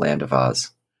magical land of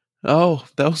Oz. Oh,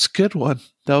 that was a good one.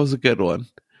 That was a good one.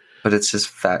 But it's just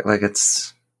fact, like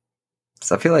it's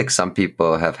So I feel like some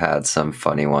people have had some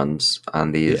funny ones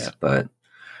on these, but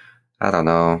I don't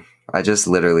know. I just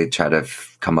literally try to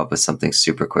come up with something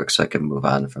super quick so I can move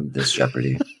on from this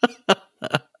Jeopardy.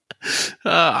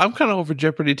 I'm kind of over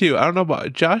Jeopardy too. I don't know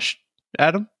about Josh,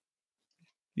 Adam.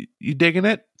 You digging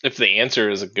it? If the answer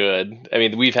is good, I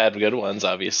mean, we've had good ones,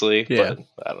 obviously, Yeah. but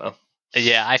I don't know.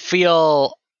 Yeah, I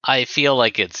feel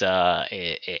like it's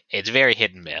very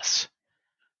hit and miss.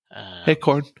 Hey,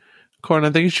 Corn,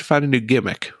 I think you should find a new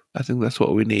gimmick. I think that's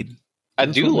what we need. I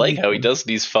That's do what we like need. how he does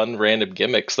these fun random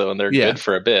gimmicks though, and they're good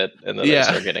for a bit, and then they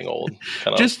start getting old.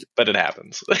 Kind of, but it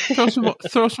happens. throw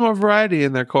some more variety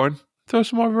in there, Corn. Throw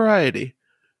some more variety.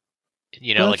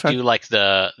 You know, like do like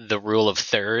the rule of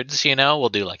thirds. You know, we'll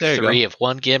do like 3 of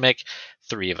one gimmick,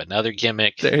 3 of another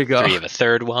gimmick, there you go. 3 of a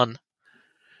third one.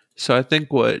 So I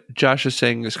think what Josh is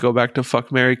saying is go back to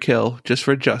fuck, marry, kill just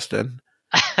for Justin.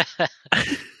 I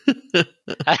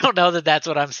don't know that that's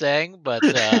what I'm saying, but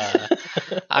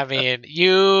I mean,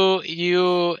 you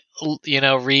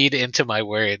know, read into my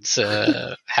words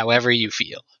however you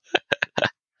feel.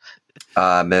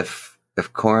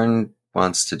 If Korn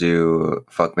wants to do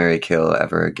fuck, marry, kill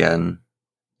ever again,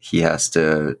 he has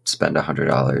to spend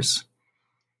 $100,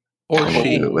 or we'll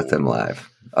do it with him live.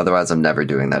 Otherwise, I'm never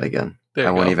doing that again.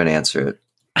 I won't even answer it.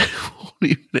 I won't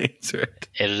even answer it.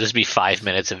 It'll just be 5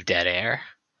 minutes of dead air.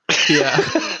 Yeah.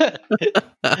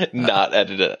 Not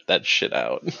edit that shit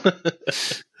out.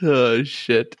 Oh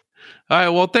shit. All right,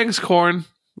 well thanks, Corn.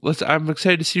 I'm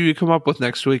excited to see what you come up with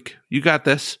next week. You got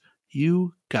this.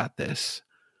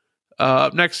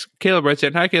 Up next, Caleb writes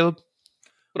in. Hi, Caleb.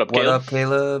 What up,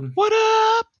 Caleb? What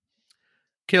up?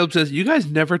 Caleb says, you guys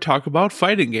never talk about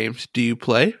fighting games. Do you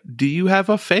play? Do you have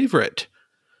a favorite?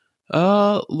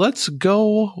 Let's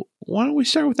go. Why don't we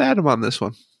start with Adam on this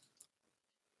one?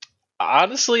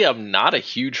 Honestly, I'm not a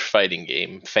huge fighting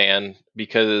game fan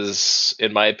because,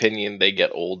 in my opinion, they get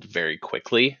old very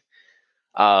quickly.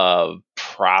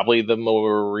 Probably the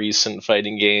more recent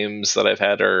fighting games that I've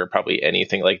had are probably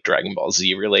anything like Dragon Ball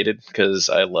Z related, because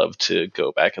I love to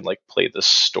go back and like play the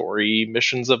story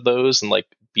missions of those and like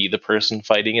be the person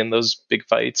fighting in those big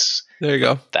fights. There you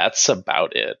go. That's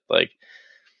about it. Like,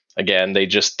 again,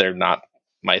 they're not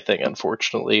my thing,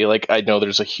 unfortunately. Like, I know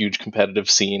there's a huge competitive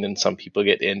scene and some people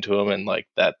get into them and like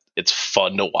that it's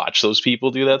fun to watch those people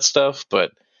do that stuff,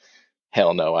 but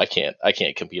hell no, I can't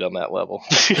compete on that level.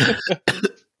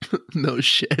 No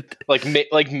shit. Like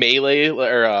Melee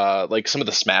or like some of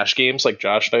the Smash games, like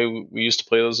Josh and I, we used to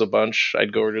play those a bunch.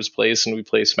 I'd go over to his place and we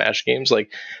play Smash games.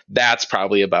 Like, that's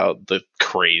probably about the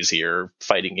crazier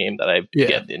fighting game that I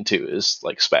get into is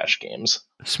like Smash games.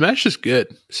 Smash is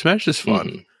good. Smash is fun.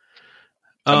 Mm-hmm.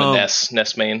 I'm a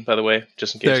NES main, by the way,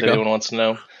 just in case anyone wants to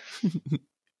know.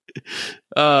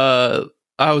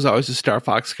 I was always a Star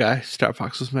Fox guy. Star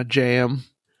Fox was my jam.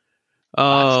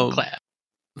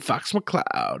 Fox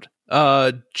McCloud.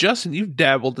 Justin, you've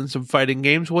dabbled in some fighting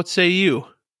games. What say you?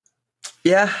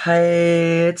 Yeah,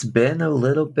 it's been a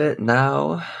little bit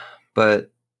now, but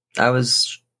I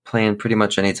was playing pretty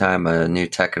much anytime a new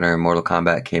Tekken or Mortal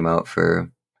Kombat came out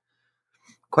for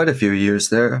quite a few years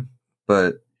there.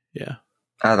 But yeah,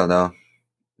 I don't know.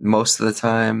 Most of the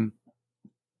time,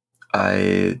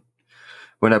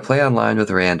 when I play online with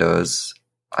randos,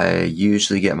 I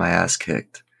usually get my ass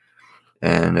kicked.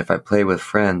 And if I play with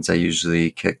friends, I usually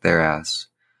kick their ass.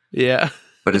 Yeah.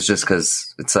 But it's just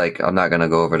because it's like I'm not going to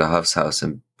go over to Huff's house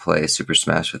and play Super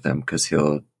Smash with him because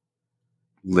he'll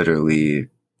literally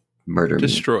murder me.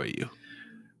 Destroy you.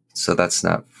 So that's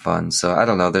not fun. So I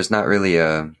don't know. There's not really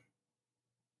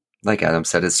like Adam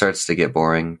said, it starts to get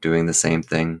boring doing the same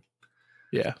thing.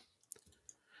 Yeah.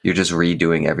 You're just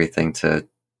redoing everything or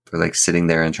like sitting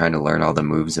there and trying to learn all the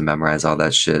moves and memorize all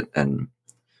that shit. And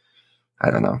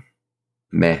I don't know.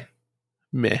 Meh.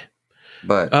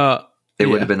 But it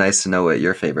would have been nice to know what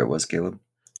your favorite was, Caleb.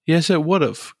 Yes, it would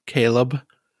have, Caleb.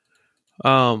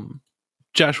 Josh,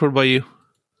 what about you?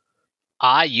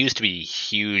 I used to be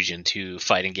huge into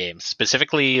fighting games,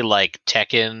 specifically like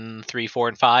Tekken 3, 4,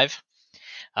 and 5.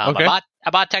 Okay. I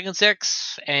bought Tekken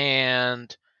 6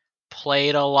 and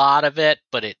played a lot of it,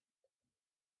 but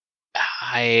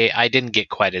I didn't get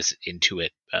quite as into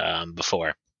it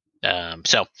before.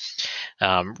 So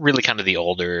really kind of the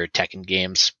older Tekken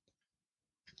games.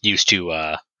 Used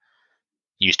to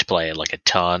play like a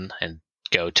ton and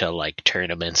go to like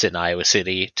tournaments in Iowa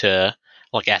City to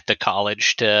like at the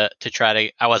college to try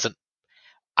to. I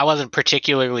wasn't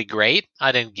particularly great.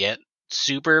 I didn't get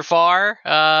super far.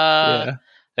 I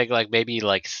think like maybe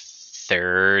like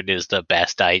third is the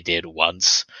best I did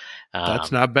once.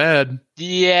 That's not bad.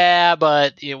 Yeah,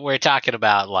 but we're talking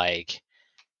about like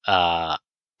at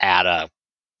a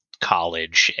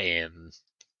college in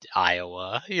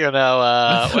Iowa. You know,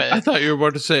 I thought you were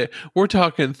about to say we're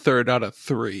talking third out of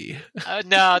 3.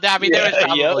 no, I mean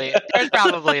Yeah, there's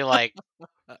probably like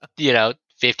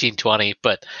 15, 20,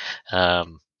 but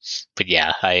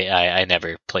yeah, I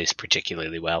never placed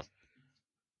particularly well.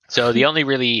 So the only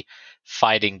really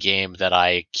fighting game that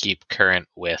I keep current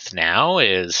with now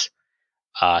is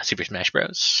Super Smash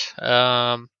Bros.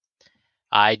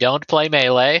 I don't play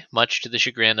Melee, much to the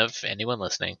chagrin of anyone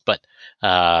listening, but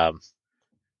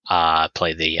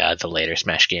play the later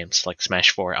Smash games like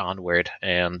Smash 4 onward,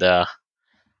 and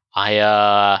I'm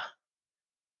a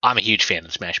huge fan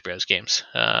of Smash Bros. Games.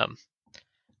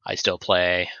 I still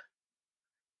play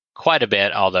quite a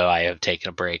bit, although I have taken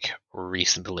a break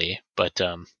recently, but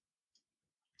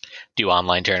do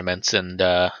online tournaments and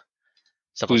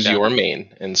stuff Who's like that. your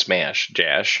main in Smash,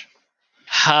 Jash?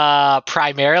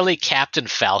 Primarily Captain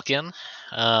Falcon.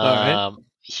 All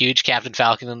Huge Captain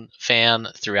Falcon fan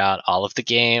throughout all of the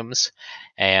games,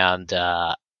 and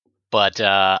but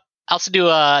I also do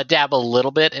dabble a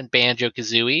little bit in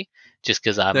Banjo-Kazooie, just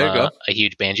because I'm There you go. a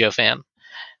huge Banjo fan,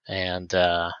 and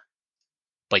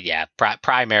but yeah,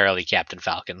 primarily Captain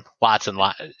Falcon. Lots and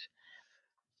lots.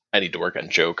 I need to work on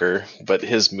Joker, but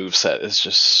his moveset is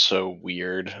just so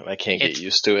weird. I can't get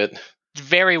used to it.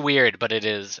 Very weird, but it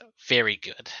is very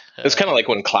good. It's kind of like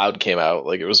when Cloud came out.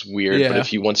 Like, it was weird, but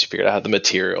if once you figured out how the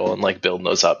material and like building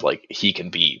those up, like, he can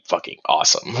be fucking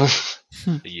awesome.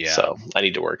 Yeah. So I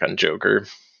need to work on Joker.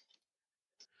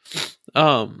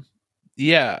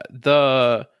 Yeah,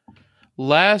 the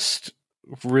last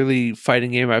really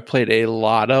fighting game I played a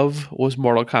lot of was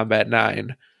Mortal Kombat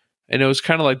 9. And it was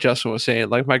kind of like Justin was saying,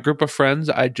 like, my group of friends,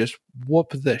 I just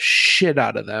whoop the shit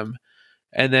out of them.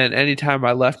 And then anytime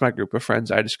I left my group of friends,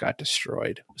 I just got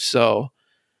destroyed. So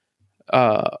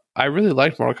I really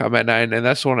liked Mortal Kombat 9, and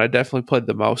that's the one I definitely played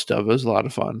the most of. It was a lot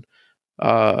of fun.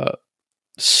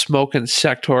 Smoke and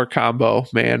Sector combo,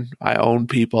 man. I own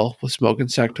people with Smoke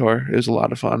and Sector. It was a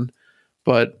lot of fun.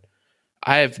 But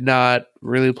I have not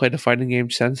really played a fighting game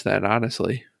since then,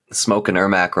 honestly. Smoke and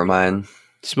Ermac were mine.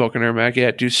 Smoke and Ermac, yeah,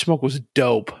 dude, Smoke was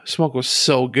dope. Smoke was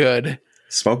so good.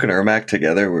 Smoke and Ermac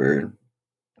together were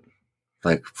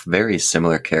like very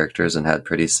similar characters and had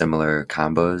pretty similar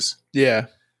combos. Yeah.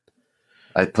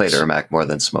 I played Ermac more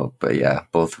than Smoke, but yeah,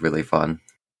 both really fun.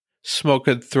 Smoke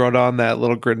could throw down that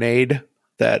little grenade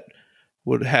that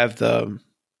would have the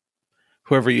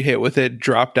whoever you hit with it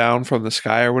drop down from the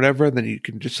sky or whatever, and then you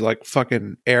can just like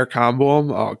fucking air combo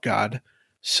them. Oh god,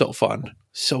 so fun,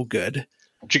 so good.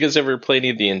 Did you guys ever play any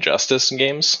of the Injustice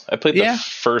games? I played the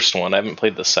first one. I haven't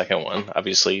played the second one.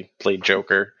 Obviously, played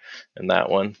Joker in that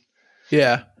one.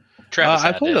 Yeah, Travis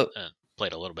I played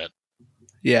played a little bit.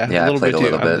 Yeah, a little bit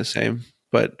too. I'm the same,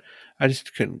 but I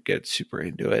just couldn't get super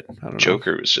into it. I don't know.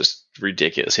 Joker was just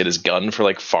ridiculous. He had his gun for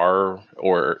like far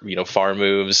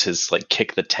moves, his like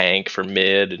kick the tank for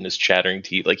mid, and his chattering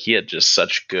teeth. Like, he had just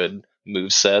such good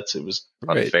move sets. It was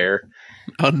unfair.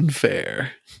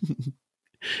 Unfair.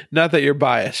 Not that you're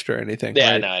biased or anything.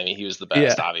 Yeah, right? no, I mean, he was the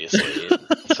best, obviously.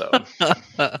 So,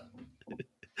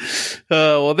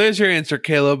 well, there's your answer,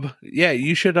 Caleb. Yeah,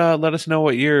 you should let us know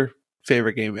what your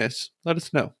favorite game is. Let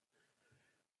us know.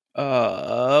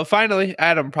 Finally,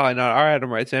 Adam, probably not. Our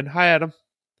Adam writes in. Hi, Adam.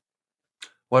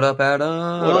 What up,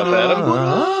 Adam? What up,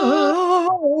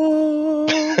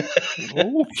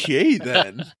 Adam? Okay,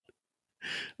 then.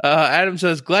 Adam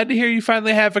says, glad to hear you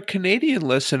finally have a Canadian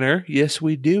listener. Yes,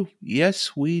 we do.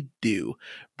 Yes, we do.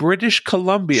 British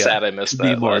Columbia. Sad I missed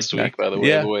that last week, by the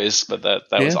way, boys. But that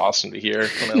was awesome to hear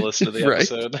when I listened to the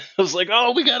episode. I was like,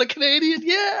 oh, we got a Canadian.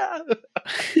 Yeah.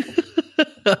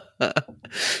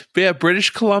 But yeah, British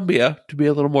Columbia, to be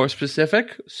a little more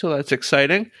specific. So that's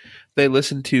exciting. They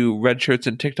listened to Red Shirts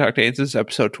and TikTok Dances,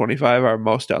 episode 25, our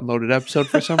most downloaded episode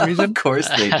for some reason. Of course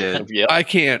they did. Yep. I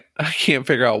can't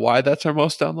figure out why that's our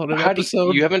most downloaded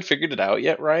episode. You haven't figured it out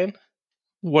yet, Ryan?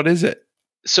 What is it?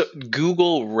 So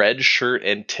Google Red Shirt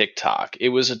and TikTok. It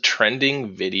was a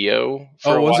trending video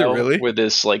for a while. Was it really? Where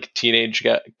this like teenage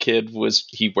kid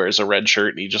he wears a red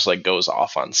shirt and he just like goes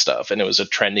off on stuff. And it was a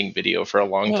trending video for a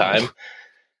long time.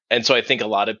 And so I think a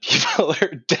lot of people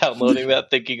are downloading that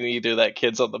thinking either that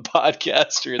kid's on the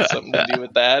podcast or it's something to do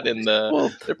with that. And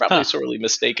they're probably sorely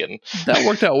mistaken. That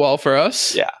worked out well for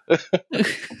us. Yeah.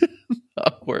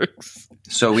 That works.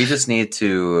 So we just need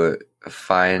to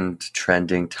find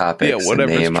trending topics and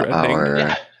name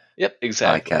our Yep,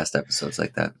 exactly. podcast episodes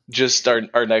like that. Just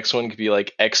our next one could be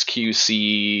like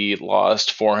XQC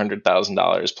lost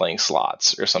 $400,000 playing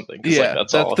slots or something. Yeah,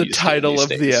 that's all the title of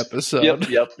the episode.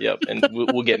 Yep. And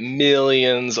we'll get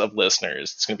millions of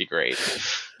listeners. It's going to be great.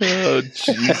 Oh,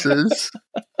 Jesus.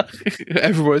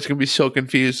 Everybody's gonna be so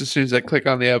confused as soon as I click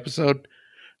on the episode.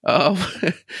 Um,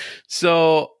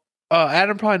 so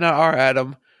Adam, probably not our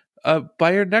Adam.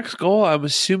 By your next goal, I'm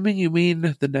assuming you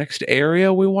mean the next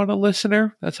area we want a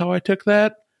listener. That's how I took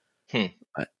that.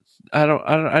 I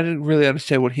didn't really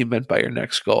understand what he meant by your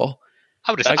next goal.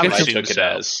 I would That's I what I assume took it so.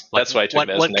 as. That's what I took it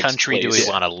as. What next country do place.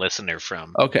 we want a listener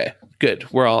from? Okay, good.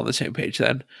 We're all on the same page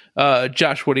then.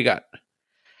 Josh, what do you got?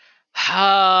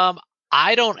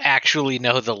 I don't actually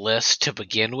know the list to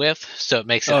begin with, so it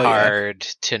makes it Oh, yeah. hard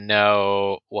to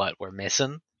know what we're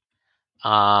missing.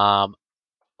 But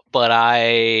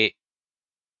I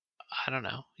don't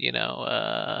know.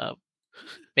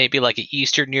 Maybe like an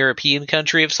Eastern European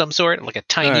country of some sort, like a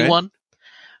tiny All right. one,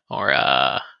 or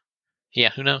yeah,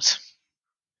 who knows?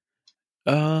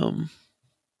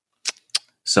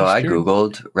 So I Sure.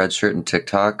 Googled red shirt and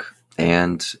TikTok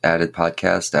and added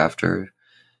podcast after,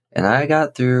 and I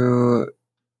got through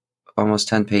almost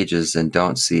 10 pages and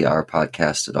don't see our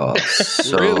podcast at all.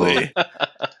 So Really?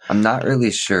 I'm not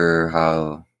really sure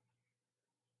how,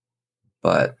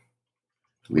 but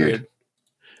weird.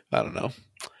 I don't know.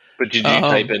 But did you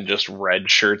type in just red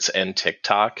shirts and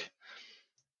TikTok?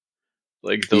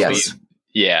 Like they'll Yes.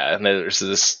 yeah, and there's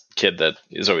this kid that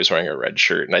is always wearing a red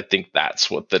shirt, and I think that's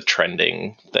what the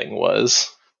trending thing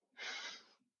was.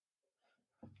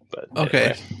 But Okay,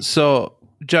 anyway. so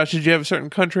Josh, did you have a certain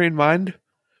country in mind?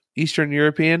 Eastern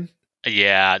European?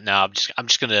 Yeah, no,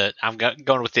 I'm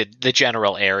going with the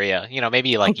general area.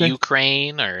 Maybe like Okay.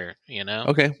 Ukraine or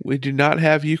Okay, we do not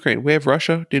have Ukraine. We have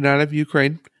Russia. Do not have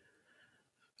Ukraine.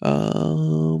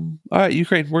 All right,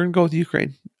 Ukraine. We're gonna go with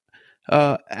Ukraine.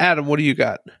 Adam, what do you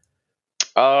got?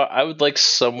 I would like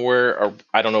somewhere.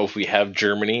 I don't know if we have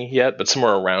Germany yet, but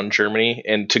somewhere around Germany,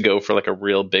 and to go for like a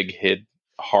real big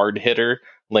hard hitter,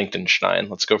 Liechtenstein.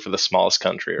 Let's go for the smallest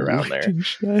country around there.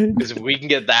 Liechtenstein. Because if we can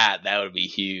get that would be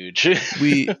huge.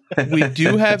 We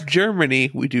do have Germany.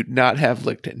 We do not have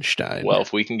Liechtenstein. Well,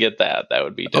 if we can get that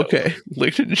would be dope. okay,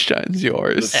 Liechtenstein's The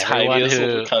yours. Everyone tiniest who-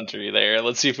 little country there.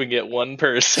 Let's see if we can get one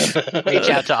person. reach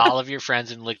out to all of your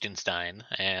friends in Liechtenstein.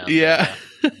 And, Yeah.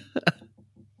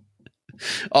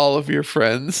 All of your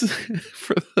friends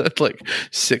for the like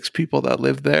 6 people that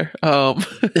live there. Or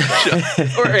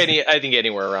I think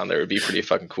anywhere around there would be pretty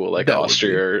fucking cool, like That would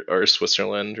Austria or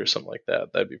Switzerland or something like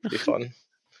that. That'd be pretty fun.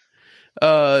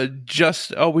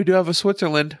 We do have a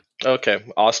Switzerland. Okay,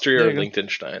 Austria There or you go.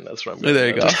 Liechtenstein. That's what I'm going There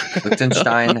you go.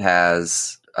 Liechtenstein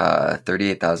has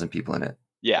 38,000 people in it.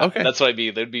 Yeah, Okay. that's what I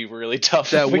mean. That'd be really tough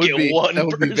That if we would get be one that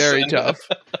would be very person. tough.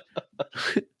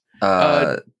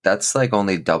 That's like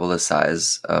only double the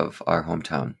size of our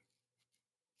hometown.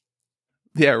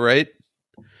 Yeah, right.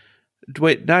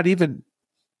 Wait, not even.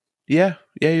 Yeah,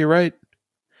 you're right.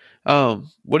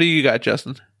 What do you got,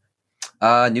 Justin?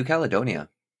 New Caledonia.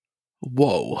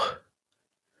 Whoa,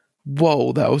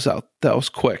 that was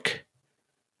quick.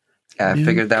 Yeah, I New-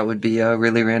 figured that would be a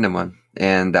really random one.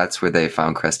 And that's where they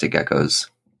found crested geckos.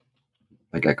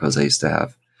 The geckos I used to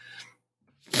have.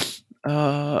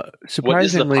 What is the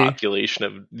Surprisingly, population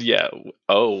of? Yeah.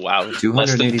 Oh wow. Less than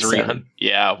 287. 300.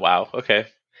 Yeah. Wow. Okay.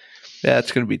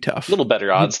 that's going to be tough. A little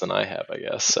better odds than I have, I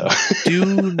guess. So.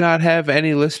 Do not have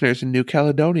any listeners in New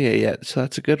Caledonia yet, so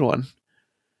that's a good one.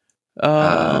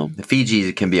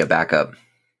 Fiji can be a backup.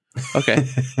 Okay,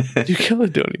 New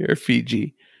Caledonia or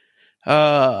Fiji.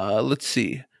 Let's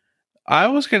see. I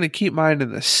was going to keep mine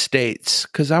in the States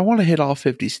because I want to hit all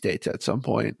 50 states at some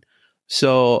point.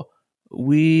 So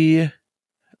hang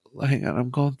on, I'm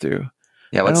going through.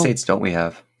 Yeah, I what don't- states don't we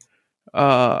have?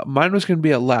 Mine was going to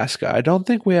be Alaska. I don't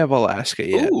think we have Alaska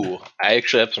yet. Ooh, I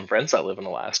actually have some friends that live in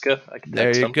Alaska. I can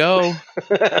There text you them. go.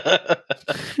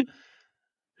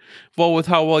 Well, with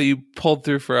how well you pulled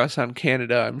through for us on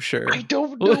Canada, I'm sure. I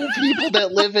don't know people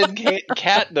that live in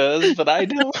Cat does, but I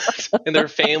don't. And they're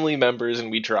family members,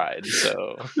 and we tried.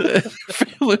 So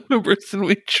Family members, and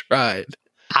we tried.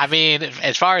 I mean,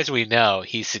 as far as we know,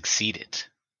 he succeeded.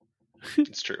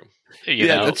 it's true. You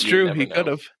Yeah, know, that's you true. never He know. could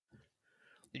have.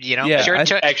 yeah,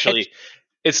 yeah, Actually,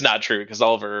 it's not true because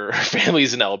all of our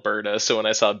family's in Alberta. So when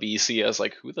I saw BC, I was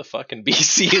like, "Who the fuck in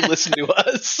BC listen to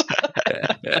us?"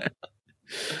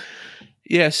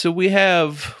 Yeah, so we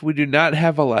do not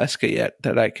have Alaska yet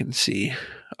that I can see.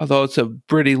 Although it's a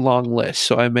pretty long list,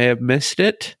 so I may have missed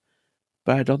it.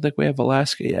 But I don't think we have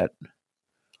Alaska yet.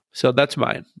 So that's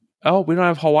mine. Oh, we don't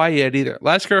have Hawaii yet either.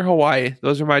 Alaska or Hawaii.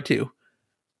 Those are my two.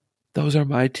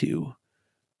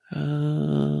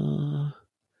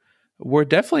 We're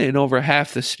definitely in over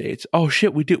half the states. Oh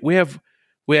shit, we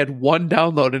had one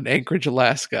download in Anchorage,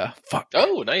 Alaska. Fuck.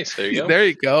 Oh, nice. There you go. There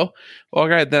you go. All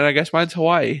right, then I guess mine's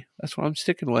Hawaii. That's what I'm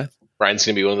sticking with. Ryan's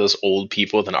gonna be one of those old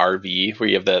people with an RV where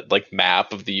you have that like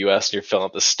map of the U.S. and you're filling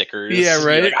out the stickers. Yeah,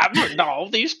 right. You're like, I've been to all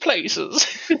these places.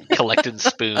 Collecting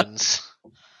spoons.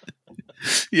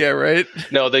 Yeah, right.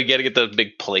 No, they gotta get the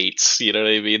big plates. You know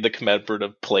what I mean? The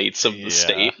commemorative plates of the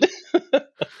state.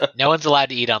 No one's allowed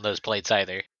to eat on those plates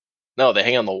either. No, they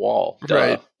hang on the wall.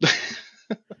 Duh. Right.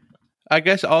 I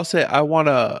guess I'll say I want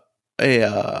a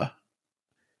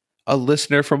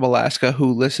listener from Alaska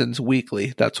who listens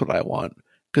weekly. That's what I want,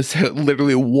 because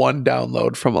literally one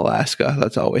download from Alaska.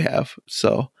 That's all we have.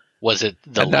 So Was it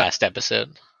the And that- last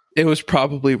episode? it was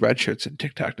probably red shirts and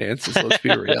TikTok dances. Let's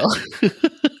be real.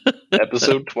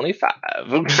 Episode 25.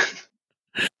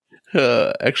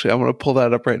 Actually, I'm gonna pull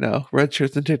that up right now. Red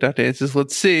shirts and TikTok dances.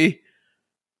 Let's see.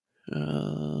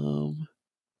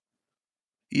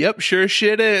 Yep, sure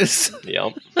shit is.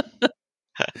 Yep.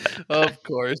 Of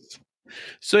course.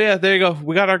 So yeah, there you go.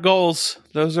 We got our goals.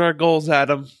 Those are our goals,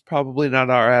 Adam. Probably not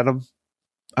our Adam.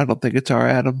 I don't think it's our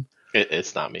Adam.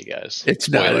 It's not me, guys. It's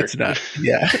Spoiler. not. It's not.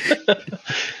 Yeah.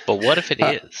 But what if it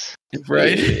is?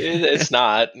 Right. It's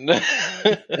not. All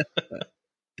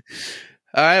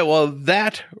right. Well,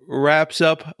 that wraps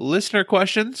up listener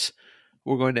questions.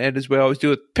 We're going to end as we always do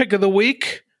with pick of the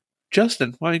week.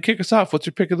 Justin, why don't you kick us off? What's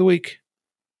your pick of the week?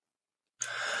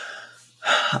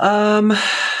 I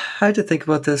had to think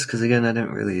about this because, again, I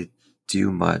didn't really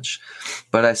do much.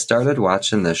 But I started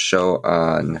watching this show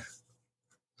on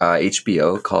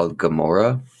HBO called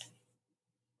Gomorrah.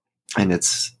 And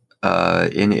it's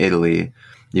in Italy.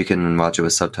 You can watch it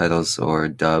with subtitles or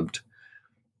dubbed.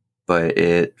 But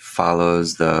it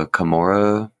follows the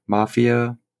Camorra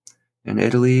Mafia in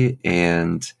Italy.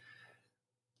 And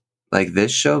like,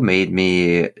 this show made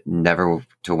me never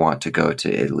to want to go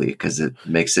to Italy because it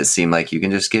makes it seem like you can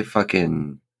just get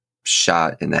fucking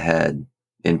shot in the head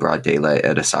in broad daylight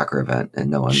at a soccer event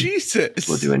and no one Jesus.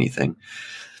 will do anything.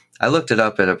 I looked it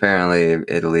up and apparently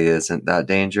Italy isn't that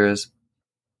dangerous.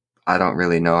 I don't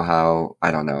really know how.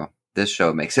 I don't know. This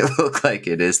show makes it look like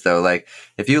it is, though. Like,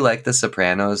 if you like The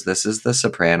Sopranos, this is The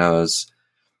Sopranos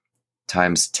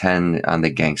times 10 on the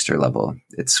gangster level.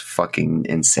 It's fucking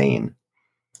insane.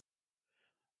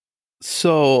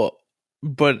 So,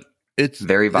 but it's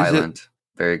Very violent,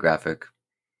 very graphic.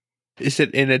 Is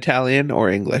it in Italian or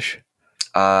English?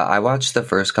 I watched the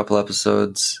first couple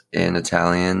episodes in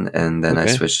Italian and then I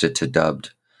Okay. switched it to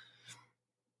dubbed.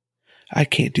 I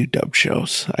can't do dub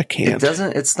shows. I can't.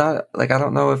 It's not, like, I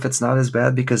don't know if it's not as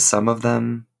bad because some of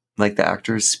them, like, the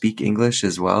actors speak English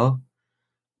as well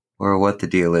or what the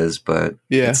deal is, but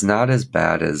Yeah. it's not as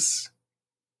bad as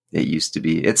it used to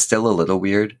be. It's still a little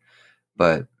weird,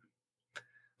 but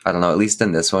I don't know, at least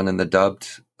in this one, in the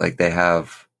dubbed, like, they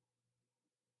have,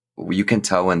 you can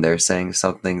tell when they're saying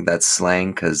something that's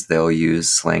slang because they'll use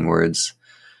slang words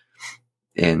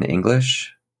in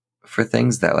English for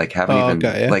things that, like, haven't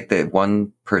Okay, yeah. like, the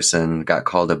one person got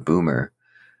called a boomer.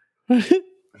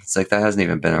 It's like, that hasn't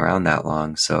even been around that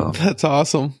long. So That's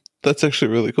awesome. That's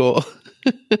actually really cool.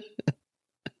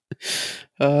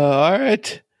 All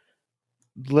right.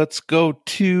 Let's go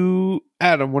to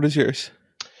Adam. What is yours?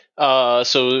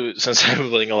 So since I'm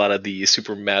playing a lot of the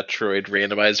Super Metroid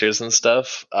randomizers and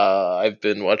stuff, I've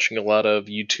been watching a lot of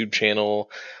YouTube channel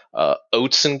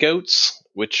Oats and Goats,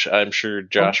 which I'm sure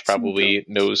Josh Oats and probably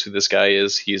knows who this guy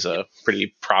is. He's a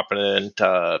pretty prominent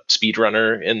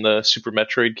speedrunner in the Super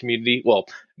Metroid community. Well,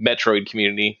 Metroid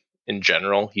community in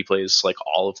general. He plays like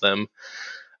all of them.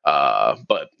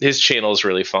 But his channel is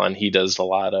really fun. He does a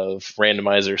lot of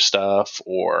randomizer stuff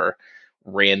or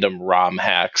random ROM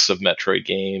hacks of Metroid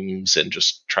games and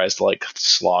just tries to like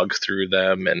slog through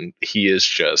them. And he is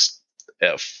just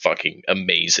a fucking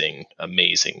amazing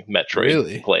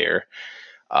Metroid player.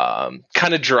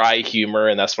 Kind of dry humor,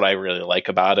 and that's what I really like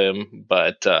about him.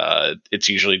 But it's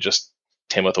usually just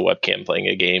him with a webcam playing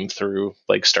a game through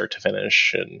like start to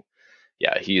finish. And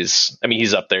yeah, he's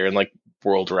up there in like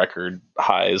world record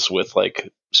highs with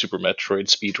like Super Metroid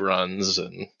speed runs,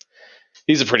 and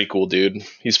he's a pretty cool dude.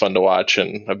 He's fun to watch,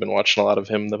 and I've been watching a lot of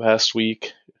him the past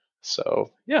week. So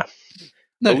yeah,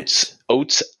 Nice.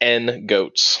 Oats and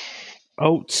Goats.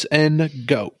 Oats and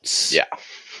Goats. Yeah.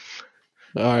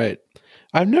 All right.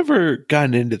 I've never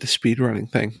gotten into the speedrunning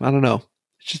thing. I don't know.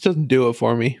 It just doesn't do it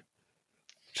for me.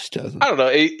 It just doesn't. I don't know.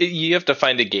 You have to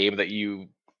find a game that you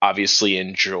obviously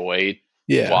enjoy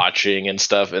Yeah. watching and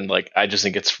stuff. And like, I just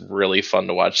think it's really fun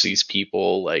to watch these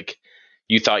people. Like,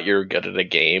 you thought you were good at a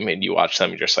game and you watch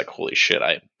them and you're just like, holy shit,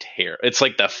 I'm terrible. It's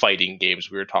like the fighting games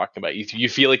we were talking about. You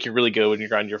feel like you're really good when you're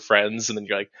around your friends, and then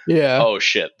you're like, Yeah. oh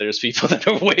shit, there's people that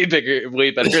are way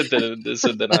better than this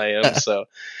than I am. So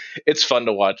it's fun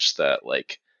to watch that,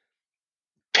 like,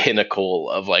 pinnacle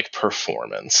of like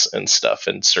performance and stuff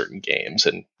in certain games,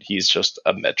 and he's just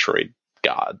a Metroid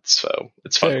god, so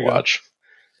it's fun There to you go. watch.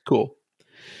 Cool.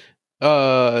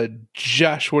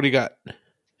 Josh, what do you got?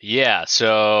 Yeah,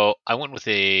 so I went with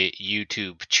a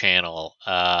YouTube channel.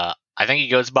 I think he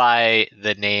goes by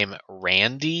the name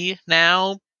Randy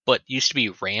now, but used to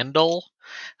be Randall.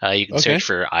 You can Okay. search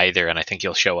for either, and I think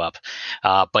he'll show up.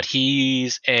 But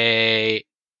he's a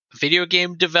video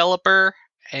game developer,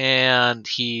 and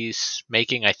he's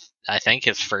making, I think,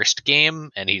 his first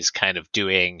game, and he's kind of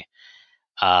doing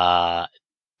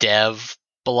dev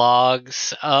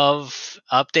blogs of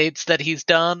updates that he's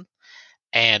done,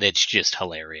 and it's just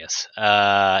hilarious.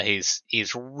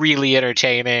 He's really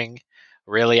entertaining,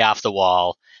 really off the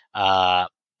wall.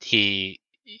 He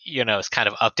is kind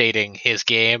of updating his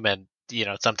game, and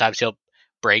sometimes he'll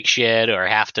break shit or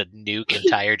have to nuke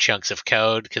entire chunks of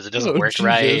code because it doesn't work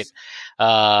right.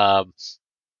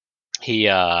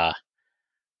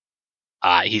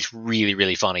 He's really,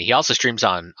 really funny. He also streams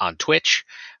on Twitch.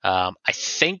 I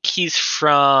think he's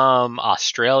from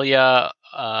Australia,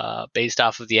 based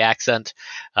off of the accent.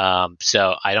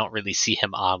 So I don't really see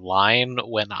him online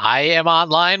when I am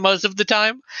online most of the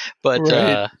time. But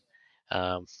Right.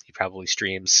 he probably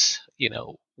streams,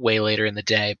 way later in the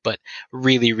day. But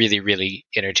really, really, really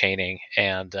entertaining.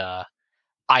 And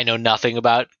I know nothing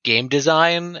about game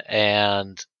design,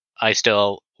 and I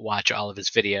still watch all of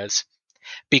his videos.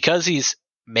 Because he's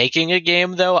making a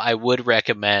game, though, I would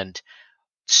recommend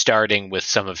starting with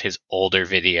some of his older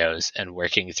videos and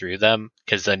working through them,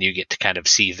 because then you get to kind of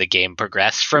see the game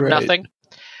progress from Right. nothing.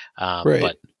 Right.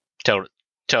 But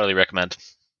totally recommend.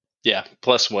 Yeah,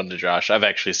 +1 to Josh. I've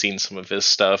actually seen some of his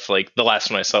stuff. Like the last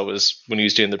one I saw was when he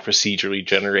was doing the procedurally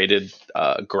generated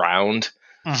ground.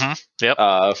 Mm-hmm.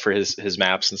 Yep. For his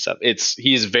maps and stuff.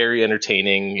 He's very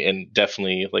entertaining, and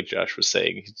definitely, like Josh was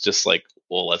saying, he's just like,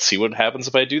 well, let's see what happens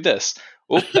if I do this.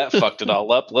 Oh, that fucked it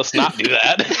all up. Let's not do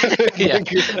that. Yeah.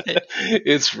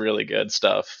 It's really good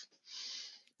stuff.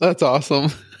 That's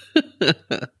awesome.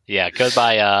 Yeah, it goes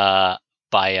by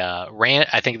Rand.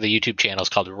 I think the YouTube channel is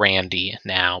called Randy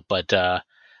now, but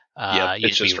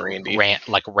It's just Randy.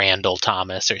 Like Randall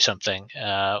Thomas or something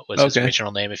was his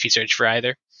original name if you search for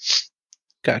either.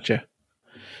 Gotcha.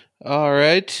 All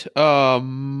right.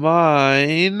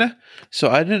 Mine. So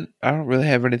I don't really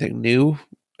have anything new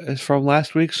from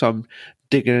last week, so I'm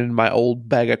digging in my old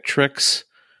bag of tricks.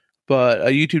 But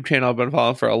a YouTube channel I've been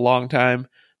following for a long time,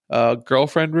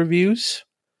 Girlfriend Reviews.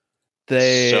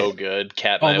 So good.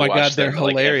 Kat and I watch them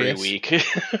like every week.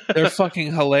 They're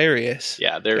fucking hilarious.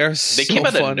 Yeah, they so came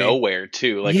out of nowhere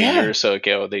too. Like a year or so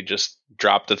ago, they just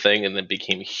dropped a thing and then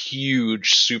became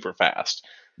huge super fast.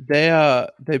 They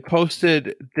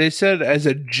posted, they said as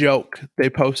a joke, they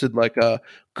posted like a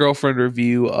girlfriend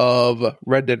review of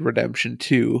Red Dead Redemption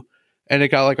 2, and it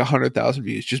got like 100,000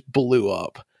 views, just blew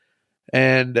up.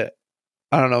 And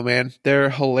I don't know, man, they're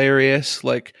hilarious.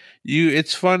 Like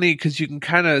it's funny because you can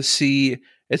kind of see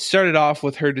it started off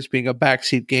with her just being a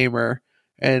backseat gamer.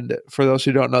 And for those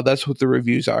who don't know, that's what the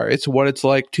reviews are. It's what it's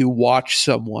like to watch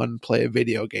someone play a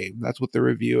video game. That's what the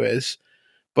review is.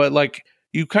 But like,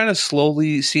 you kind of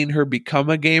slowly seen her become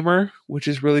a gamer, which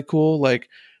is really cool. Like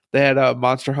they had a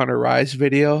Monster Hunter Rise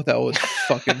video that was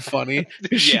fucking funny.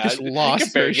 She just lost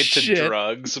comparing her it to shit.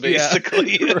 drugs,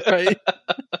 basically. Yeah, right.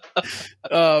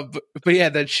 But yeah,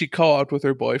 then she co-opted with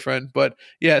her boyfriend. But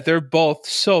yeah, they're both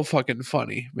so fucking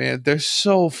funny, man. They're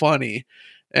so funny.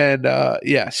 And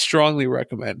yeah, strongly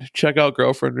recommend. Check out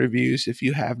Girlfriend Reviews if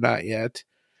you have not yet.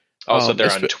 Also,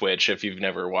 they're on Twitch. If you've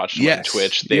never watched them on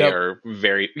Twitch, they are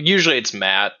usually it's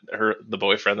Matt, the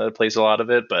boyfriend, that plays a lot of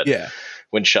it. But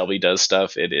when Shelby does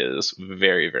stuff, it is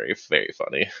very, very, very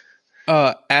funny.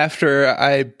 After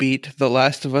I beat The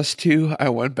Last of Us 2, I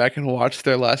went back and watched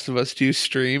their Last of Us 2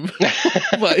 stream.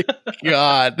 My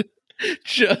God.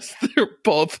 They're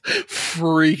both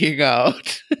freaking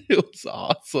out. It was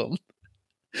awesome.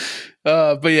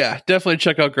 But yeah, definitely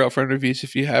check out Girlfriend Reviews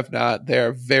if you have not.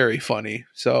 They're very funny.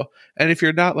 So, and if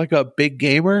you're not like a big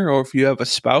gamer, or if you have a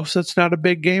spouse that's not a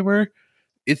big gamer,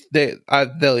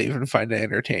 they'll even find it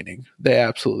entertaining. They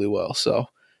absolutely will. So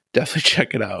definitely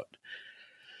check it out.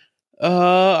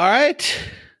 All right.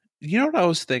 You know what I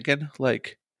was thinking?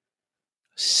 Like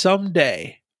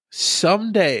someday,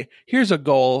 here's a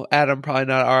goal. Adam, probably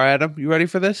not our Adam. You ready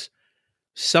for this?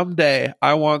 Someday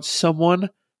I want someone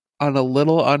on a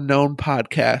little unknown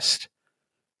podcast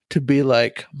to be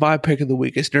like, my pick of the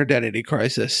week is Nerdentity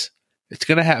Crisis. It's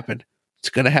going to happen.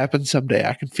 It's going to happen someday.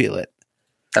 I can feel it.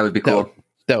 That would be cool.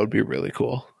 That would be really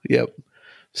cool. Yep.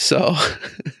 So,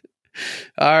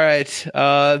 all right.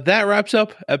 That wraps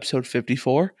up episode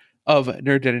 54 of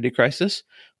Nerdentity Crisis.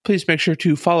 Please make sure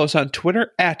to follow us on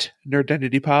Twitter at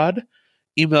NerdentityPod.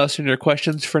 Email us in your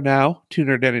questions for now to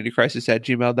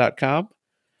nerdentitycrisis@gmail.com.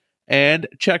 And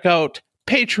check out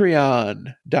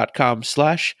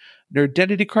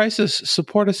patreon.com/nerdentitycrisis.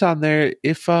 Support us on there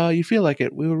if you feel like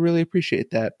it. We would really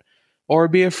appreciate that. Or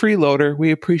be a freeloader.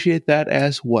 We appreciate that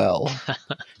as well.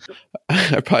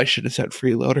 I probably should have said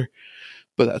freeloader,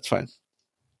 but that's fine.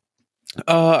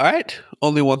 All right.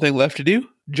 Only one thing left to do.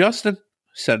 Justin,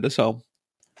 send us home.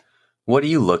 What are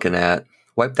you looking at?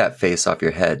 Wipe that face off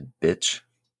your head, bitch.